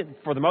 well,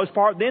 for the most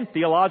part then,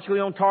 theologically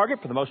on target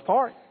for the most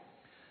part.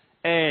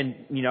 And,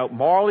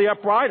 morally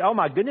upright, oh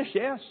my goodness,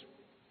 yes.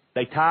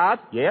 They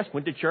tithed, yes.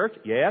 Went to church,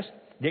 yes.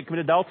 Didn't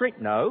commit adultery?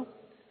 No.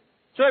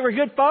 So they were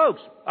good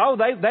folks. Oh,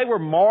 they were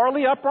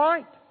morally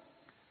upright.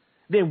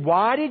 Then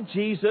why did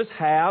Jesus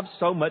have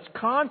so much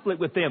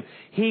conflict with them?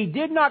 He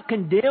did not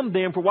condemn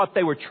them for what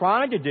they were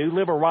trying to do,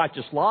 live a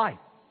righteous life.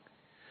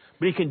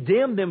 But He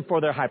condemned them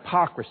for their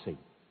hypocrisy.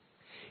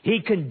 He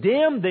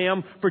condemned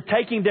them for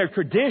taking their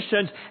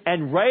traditions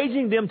and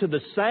raising them to the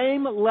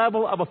same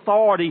level of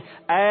authority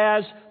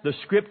as the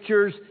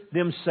Scriptures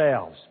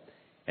themselves.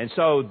 And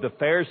so the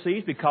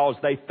Pharisees, because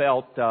they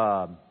felt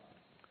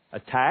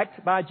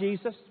attacked by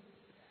Jesus,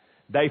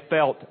 they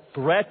felt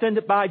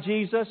threatened by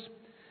Jesus,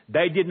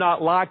 they did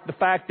not like the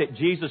fact that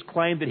Jesus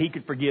claimed that He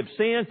could forgive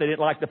sins. They didn't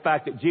like the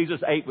fact that Jesus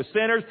ate with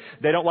sinners.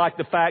 They don't like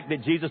the fact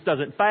that Jesus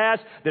doesn't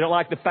fast. They don't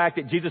like the fact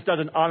that Jesus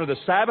doesn't honor the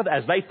Sabbath,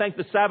 as they think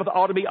the Sabbath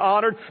ought to be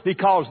honored,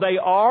 because they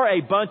are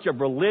a bunch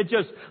of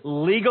religious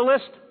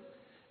legalists.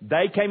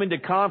 They came into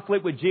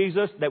conflict with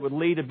Jesus that would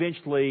lead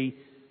eventually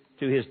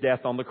to His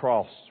death on the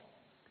cross.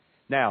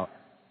 Now,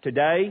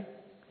 today,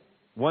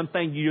 one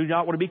thing you do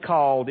not want to be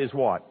called is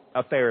what?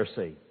 A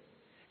Pharisee.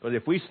 But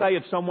if we say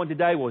of someone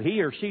today, well,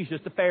 he or she's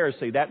just a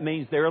Pharisee, that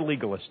means they're a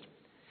legalist.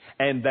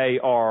 And they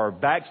are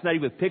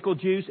vaccinated with pickle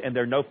juice and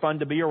they're no fun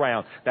to be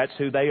around. That's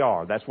who they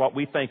are. That's what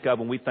we think of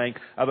when we think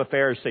of a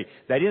Pharisee.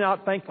 They did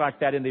not think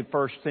like that in the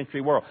first century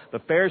world. The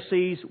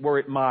Pharisees were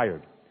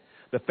admired.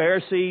 The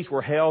Pharisees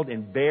were held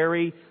in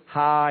very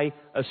high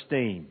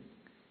esteem.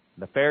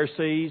 The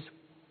Pharisees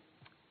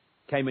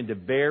came into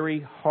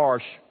very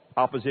harsh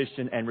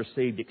opposition and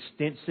received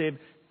extensive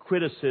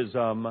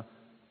criticism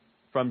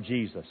from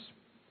Jesus.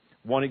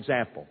 One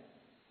example.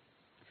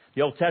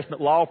 The Old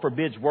Testament law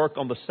forbids work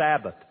on the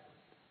Sabbath,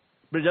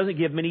 but it doesn't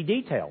give many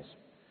details.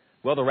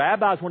 Well, the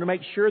rabbis wanted to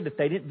make sure that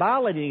they didn't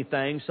violate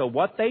anything, so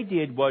what they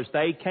did was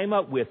they came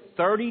up with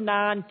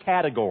 39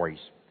 categories.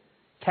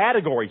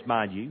 Categories,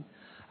 mind you.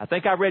 I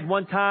think I read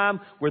one time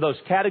where those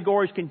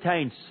categories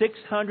contained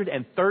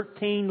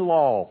 613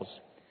 laws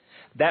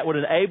that would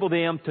enable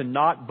them to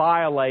not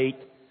violate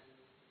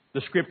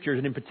the Scriptures,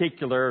 and in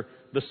particular,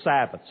 the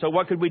Sabbath. So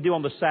what could we do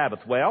on the Sabbath?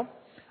 Well,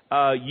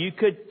 you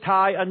could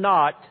tie a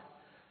knot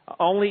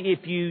only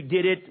if you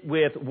did it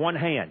with one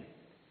hand.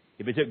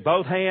 If it took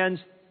both hands,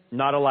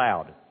 not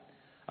allowed.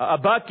 A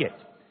bucket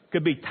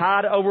could be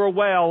tied over a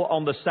well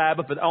on the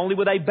Sabbath, but only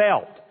with a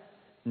belt,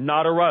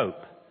 not a rope.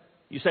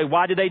 You say,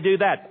 why did they do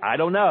that? I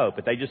don't know,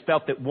 but they just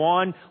felt that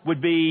one would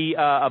be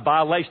a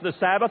violation of the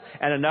Sabbath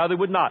and another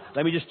would not.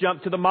 Let me just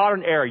jump to the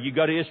modern era. You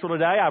go to Israel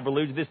today, I've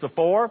alluded to this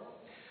before.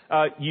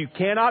 You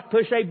cannot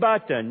push a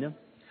button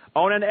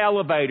on an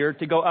elevator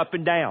to go up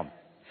and down.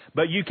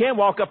 But you can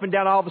walk up and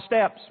down all the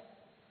steps.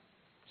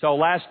 So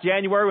last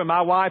January, when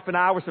my wife and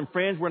I with some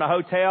friends were in a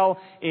hotel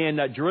in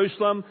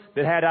Jerusalem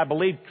that had, I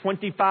believe,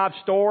 25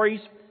 stories,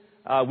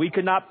 we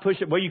could not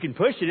push it. Well, you can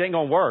push it. It ain't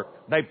going to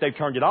work. They've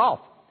turned it off.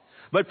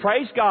 But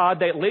praise God,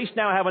 they at least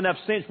now have enough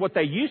sense. What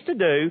they used to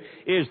do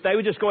is they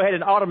would just go ahead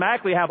and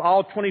automatically have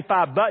all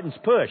 25 buttons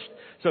pushed.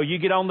 So you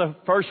get on the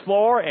first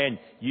floor and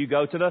you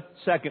go to the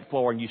second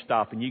floor and you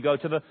stop, and you go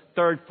to the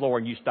third floor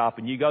and you stop,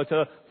 and you go to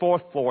the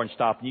fourth floor and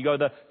stop, and you go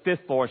to the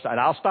fifth floor and stop.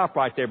 And I'll stop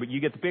right there, but you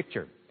get the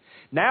picture.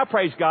 Now,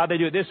 praise God, they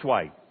do it this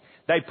way.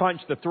 They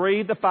punch the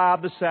 3, the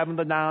 5, the 7,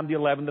 the 9, the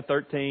 11, the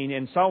 13,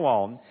 and so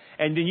on.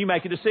 And then you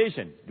make a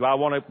decision. Do I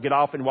want to get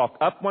off and walk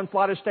up one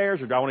flight of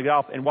stairs, or do I want to get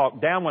off and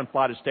walk down one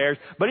flight of stairs?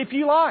 But if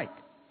you like,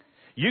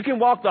 you can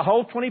walk the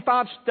whole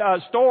 25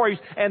 stories,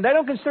 and they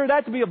don't consider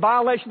that to be a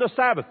violation of the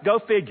Sabbath. Go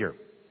figure.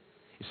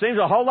 It seems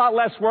a whole lot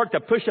less work to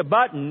push a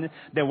button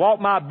than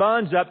walk my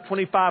buns up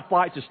 25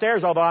 flights of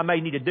stairs, although I may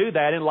need to do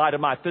that in light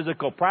of my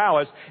physical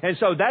prowess. And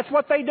so that's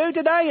what they do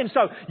today. And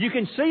so you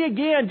can see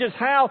again just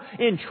how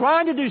in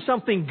trying to do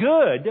something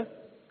good,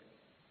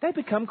 they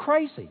become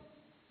crazy.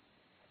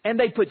 And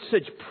they put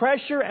such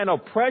pressure and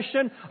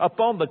oppression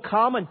upon the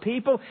common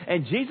people.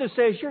 And Jesus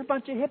says, you're a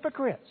bunch of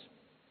hypocrites.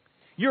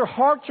 Your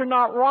hearts are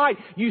not right.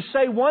 You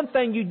say one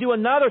thing, you do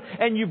another,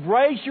 and you've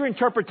raised your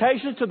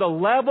interpretations to the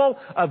level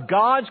of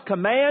God's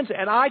commands,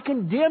 and I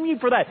condemn you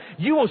for that.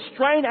 You will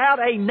strain out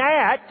a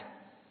gnat,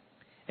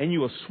 and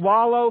you will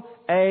swallow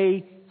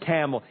a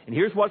camel. And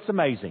here's what's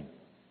amazing.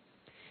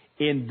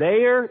 In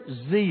their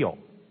zeal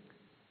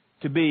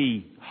to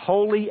be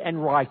holy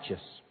and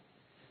righteous,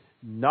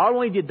 not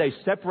only did they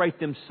separate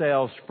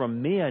themselves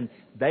from men,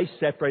 they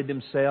separated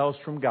themselves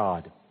from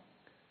God.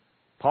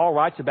 Paul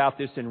writes about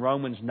this in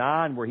Romans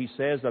 9, where he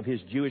says of his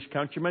Jewish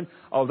countrymen,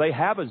 they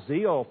have a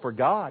zeal for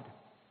God,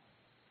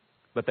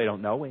 but they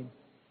don't know Him.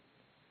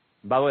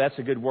 By the way, that's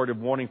a good word of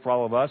warning for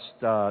all of us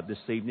this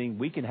evening.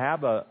 We can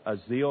have a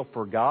zeal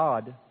for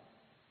God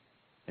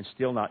and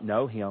still not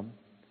know Him.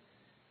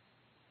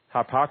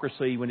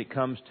 Hypocrisy, when it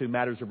comes to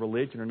matters of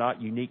religion, are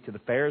not unique to the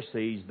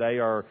Pharisees. They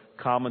are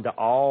common to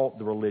all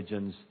the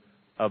religions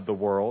of the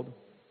world.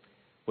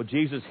 Well,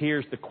 Jesus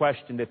hears the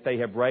question that they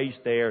have raised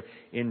there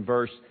in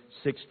verse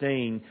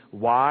 16.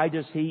 Why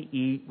does He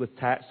eat with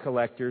tax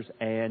collectors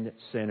and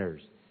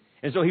sinners?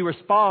 And so He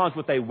responds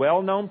with a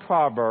well-known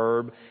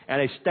proverb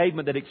and a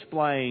statement that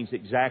explains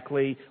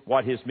exactly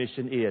what His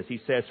mission is. He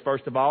says,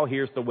 first of all,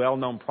 here's the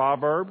well-known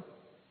proverb.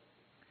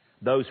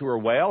 Those who are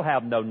well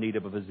have no need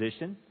of a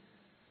physician,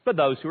 but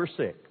those who are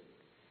sick.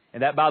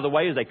 And that, by the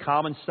way, is a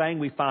common saying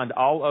we find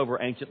all over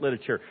ancient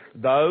literature.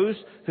 Those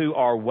who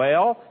are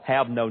well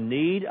have no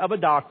need of a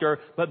doctor,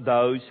 but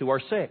those who are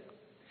sick.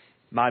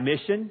 My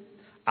mission,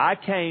 I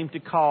came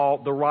to call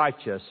the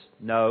righteous.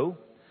 No,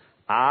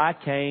 I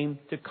came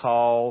to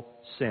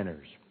call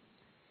sinners.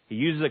 He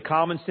uses a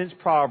common sense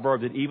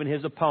proverb that even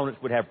his opponents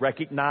would have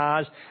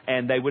recognized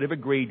and they would have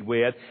agreed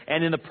with.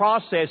 And in the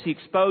process, he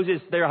exposes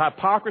their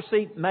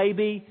hypocrisy,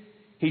 maybe.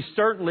 He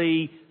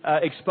certainly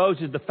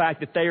exposes the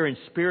fact that they are in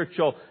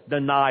spiritual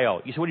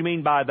denial. You say, what do you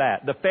mean by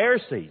that? The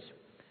Pharisees,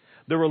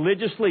 the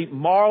religiously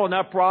moral and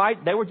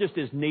upright, they were just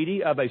as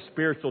needy of a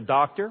spiritual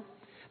doctor.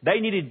 They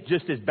needed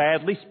just as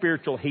badly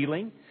spiritual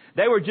healing.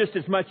 They were just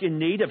as much in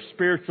need of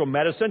spiritual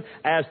medicine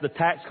as the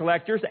tax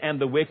collectors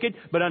and the wicked.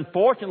 But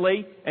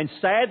unfortunately and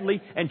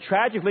sadly and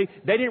tragically,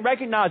 they didn't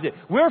recognize it.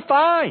 We're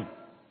fine.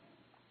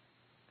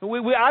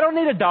 I don't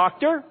need a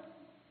doctor.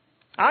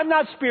 I'm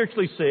not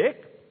spiritually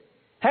sick.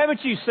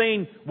 Haven't you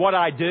seen what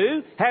I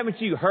do?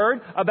 Haven't you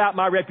heard about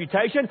my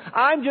reputation?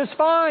 I'm just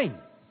fine.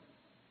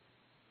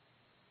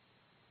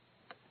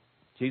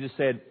 Jesus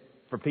said,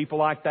 for people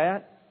like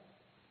that,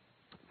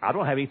 I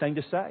don't have anything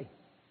to say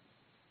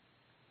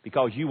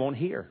because you won't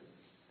hear.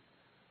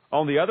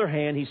 On the other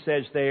hand, He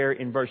says there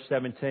in verse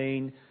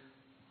 17,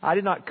 I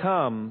did not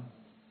come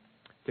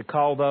to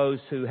call those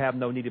who have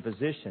no need of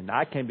physician.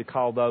 I came to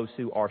call those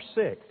who are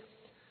sick.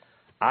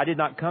 I did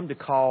not come to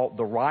call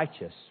the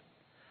righteous.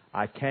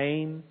 I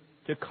came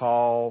to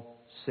call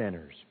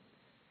sinners.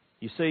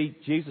 You see,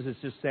 Jesus is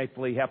just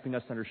simply helping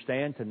us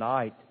understand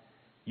tonight,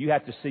 you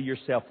have to see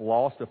yourself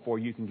lost before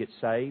you can get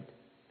saved.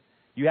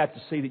 You have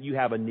to see that you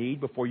have a need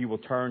before you will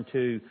turn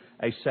to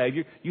a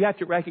Savior. You have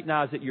to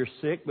recognize that you're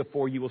sick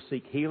before you will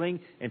seek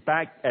healing. In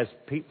fact, as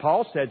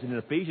Paul says in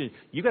Ephesians,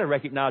 you've got to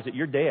recognize that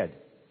you're dead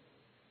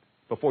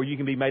before you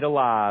can be made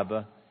alive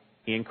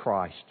in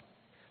Christ.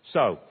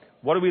 So,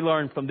 what do we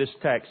learn from this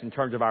text in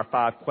terms of our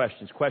 5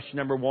 questions? Question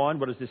number 1,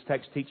 what does this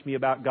text teach me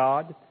about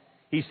God?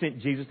 He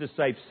sent Jesus to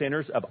save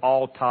sinners of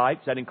all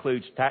types. That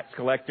includes tax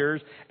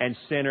collectors and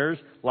sinners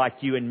like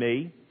you and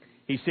me.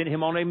 He sent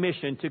Him on a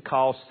mission to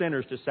call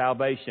sinners to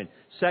salvation.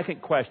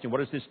 Second question, what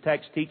does this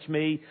text teach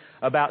me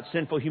about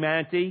sinful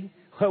humanity?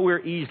 Well, we're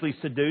easily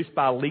seduced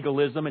by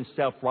legalism and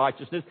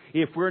self-righteousness.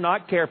 If we're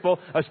not careful,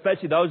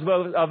 especially those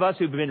of us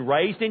who've been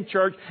raised in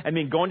church and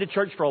been going to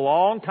church for a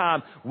long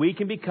time, we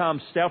can become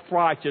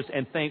self-righteous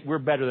and think we're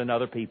better than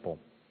other people.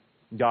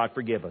 God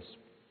forgive us.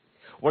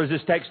 What does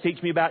this text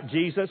teach me about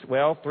Jesus?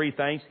 Well, 3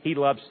 things. He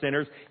loves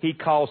sinners, He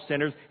calls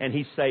sinners, and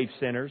He saves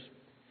sinners.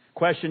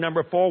 Question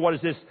number 4, what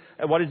is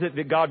it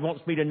that God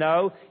wants me to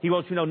know? He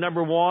wants me to know,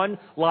 number 1,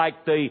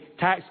 like the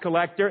tax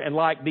collector and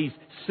like these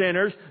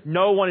sinners,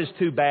 no one is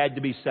too bad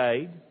to be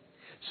saved.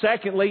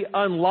 Secondly,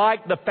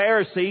 unlike the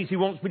Pharisees, He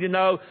wants me to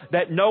know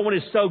that no one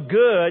is so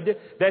good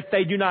that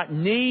they do not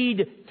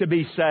need to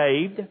be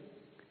saved.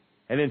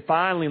 And then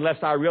finally,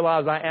 unless I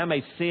realize I am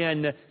a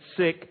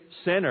sin-sick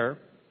sinner,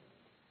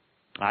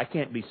 I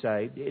can't be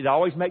saved. It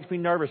always makes me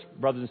nervous,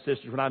 brothers and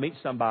sisters, when I meet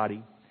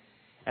somebody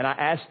and I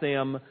ask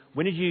them,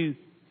 when did you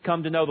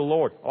come to know the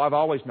Lord? Oh, I've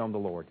always known the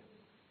Lord.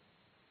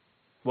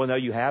 Well, no,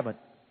 you haven't.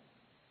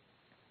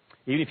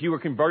 Even if you were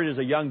converted as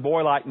a young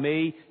boy like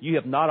me, you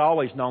have not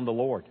always known the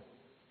Lord.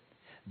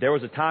 There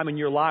was a time in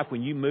your life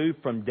when you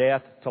moved from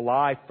death to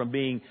life, from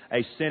being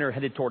a sinner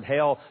headed toward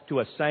hell to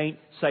a saint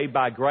saved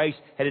by grace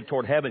headed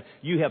toward heaven.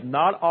 You have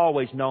not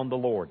always known the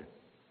Lord.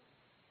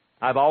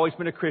 I've always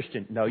been a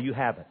Christian. No, you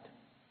haven't.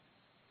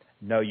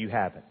 No, you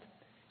haven't.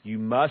 You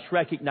must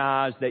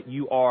recognize that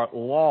you are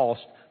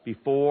lost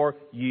before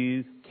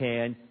you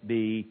can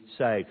be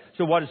saved.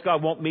 So what does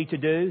God want me to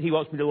do? He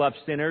wants me to love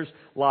sinners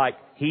like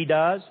He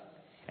does.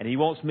 And He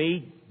wants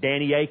me,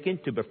 Danny Aiken,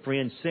 to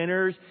befriend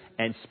sinners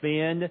and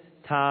spend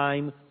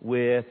time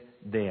with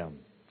them.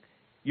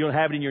 You don't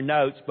have it in your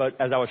notes, but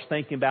as I was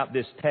thinking about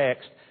this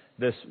text,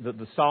 the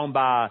song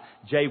by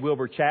J.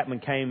 Wilbur Chapman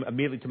came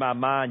immediately to my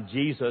mind,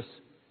 Jesus,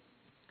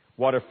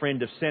 what a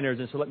friend of sinners.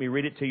 And so let me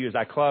read it to you as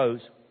I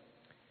close.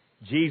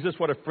 Jesus,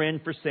 what a friend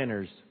for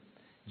sinners.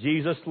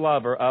 Jesus,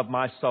 lover of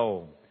my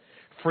soul.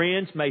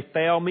 Friends may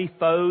fail me,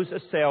 foes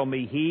assail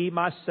me. He,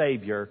 my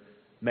Savior,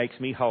 makes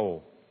me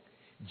whole.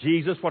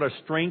 Jesus, what a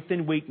strength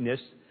in weakness.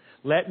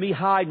 Let me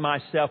hide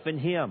myself in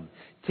Him.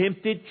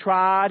 Tempted,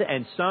 tried,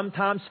 and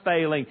sometimes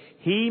failing,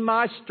 He,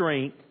 my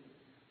strength,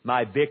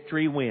 my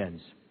victory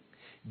wins.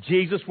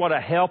 Jesus, what a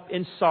help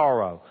in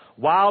sorrow.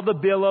 While the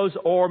billows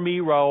o'er me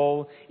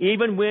roll,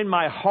 even when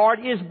my heart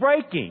is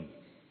breaking,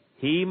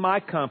 He, my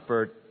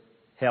comfort,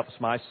 helps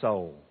my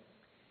soul.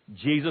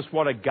 Jesus,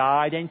 what a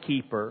guide and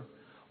keeper.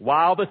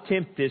 While the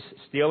tempest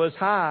still is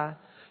high,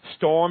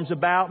 storms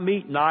about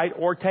me, night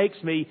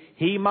o'ertakes me,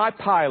 He, my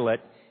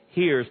pilot,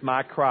 hears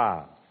my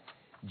cry.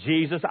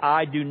 Jesus,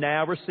 I do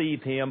now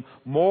receive Him.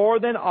 More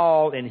than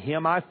all in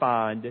Him I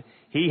find.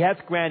 He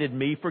hath granted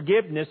me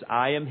forgiveness.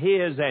 I am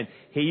His and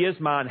He is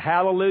mine.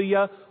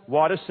 Hallelujah,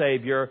 what a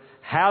Savior.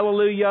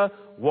 Hallelujah,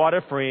 what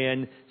a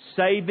friend.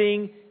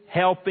 Saving,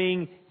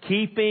 helping,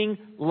 keeping,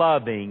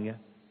 loving.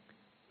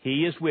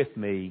 He is with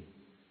me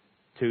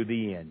to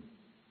the end.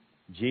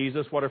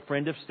 Jesus, what a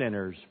friend of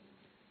sinners.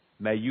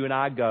 May you and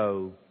I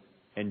go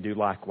and do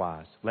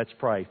likewise. Let's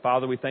pray.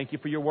 Father, we thank You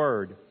for Your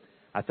Word.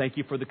 I thank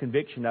You for the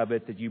conviction of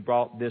it that You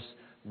brought this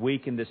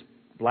week and this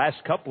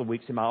last couple of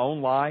weeks in my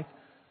own life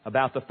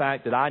about the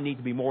fact that I need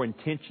to be more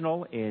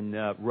intentional in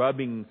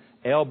rubbing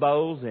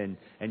elbows and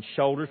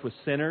shoulders with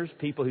sinners,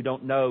 people who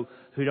don't know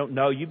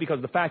You.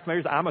 Because the fact of the matter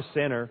is, I'm a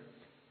sinner,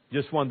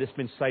 just one that's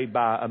been saved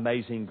by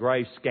amazing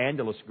grace,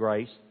 scandalous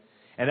grace.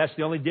 And that's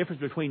the only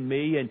difference between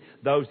me and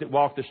those that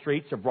walk the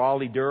streets of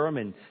Raleigh-Durham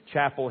and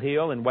Chapel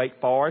Hill and Wake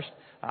Forest.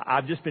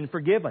 I've just been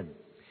forgiven.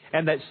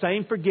 And that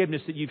same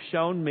forgiveness that You've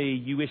shown me,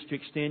 You wish to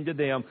extend to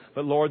them.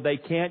 But Lord, they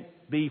can't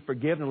be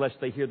forgiven unless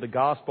they hear the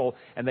gospel.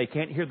 And they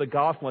can't hear the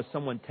gospel unless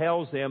someone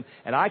tells them.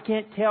 And I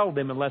can't tell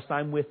them unless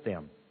I'm with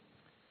them.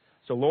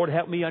 So Lord,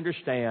 help me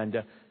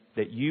understand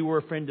that You were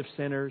a friend of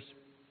sinners.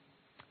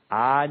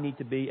 I need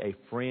to be a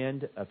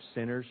friend of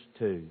sinners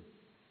too.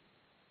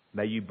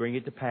 May You bring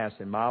it to pass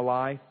in my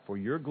life for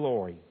Your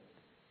glory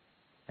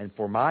and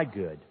for my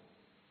good.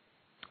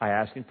 I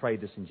ask and pray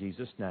this in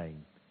Jesus'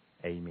 name.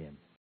 Amen.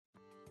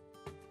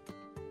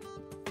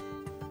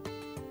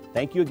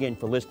 Thank you again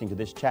for listening to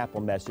this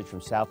chapel message from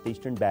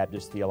Southeastern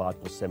Baptist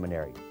Theological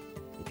Seminary.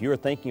 If you are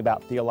thinking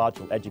about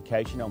theological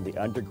education on the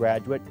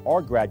undergraduate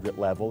or graduate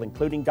level,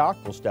 including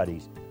doctoral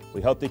studies,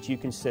 we hope that you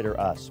consider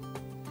us.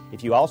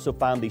 If you also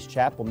find these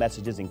chapel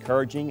messages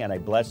encouraging and a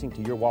blessing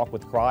to your walk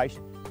with Christ,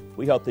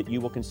 we hope that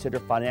you will consider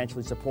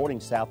financially supporting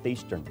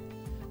Southeastern.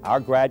 Our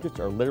graduates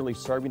are literally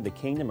serving the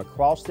kingdom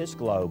across this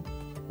globe,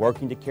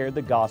 working to carry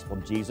the gospel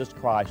of Jesus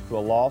Christ to a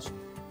lost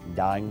and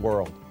dying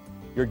world.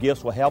 Your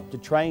gifts will help to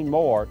train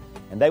more,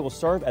 and they will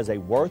serve as a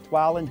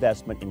worthwhile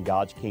investment in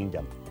God's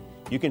kingdom.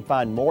 You can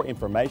find more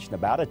information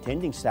about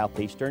attending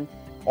Southeastern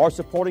or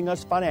supporting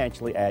us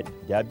financially at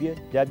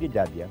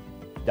www.sebts.edu.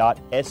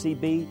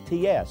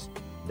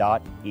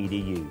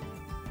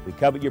 We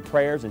covet your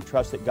prayers and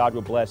trust that God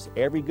will bless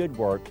every good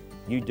work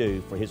you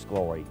do for His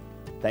glory.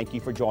 Thank you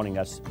for joining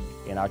us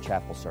in our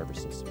chapel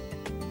services.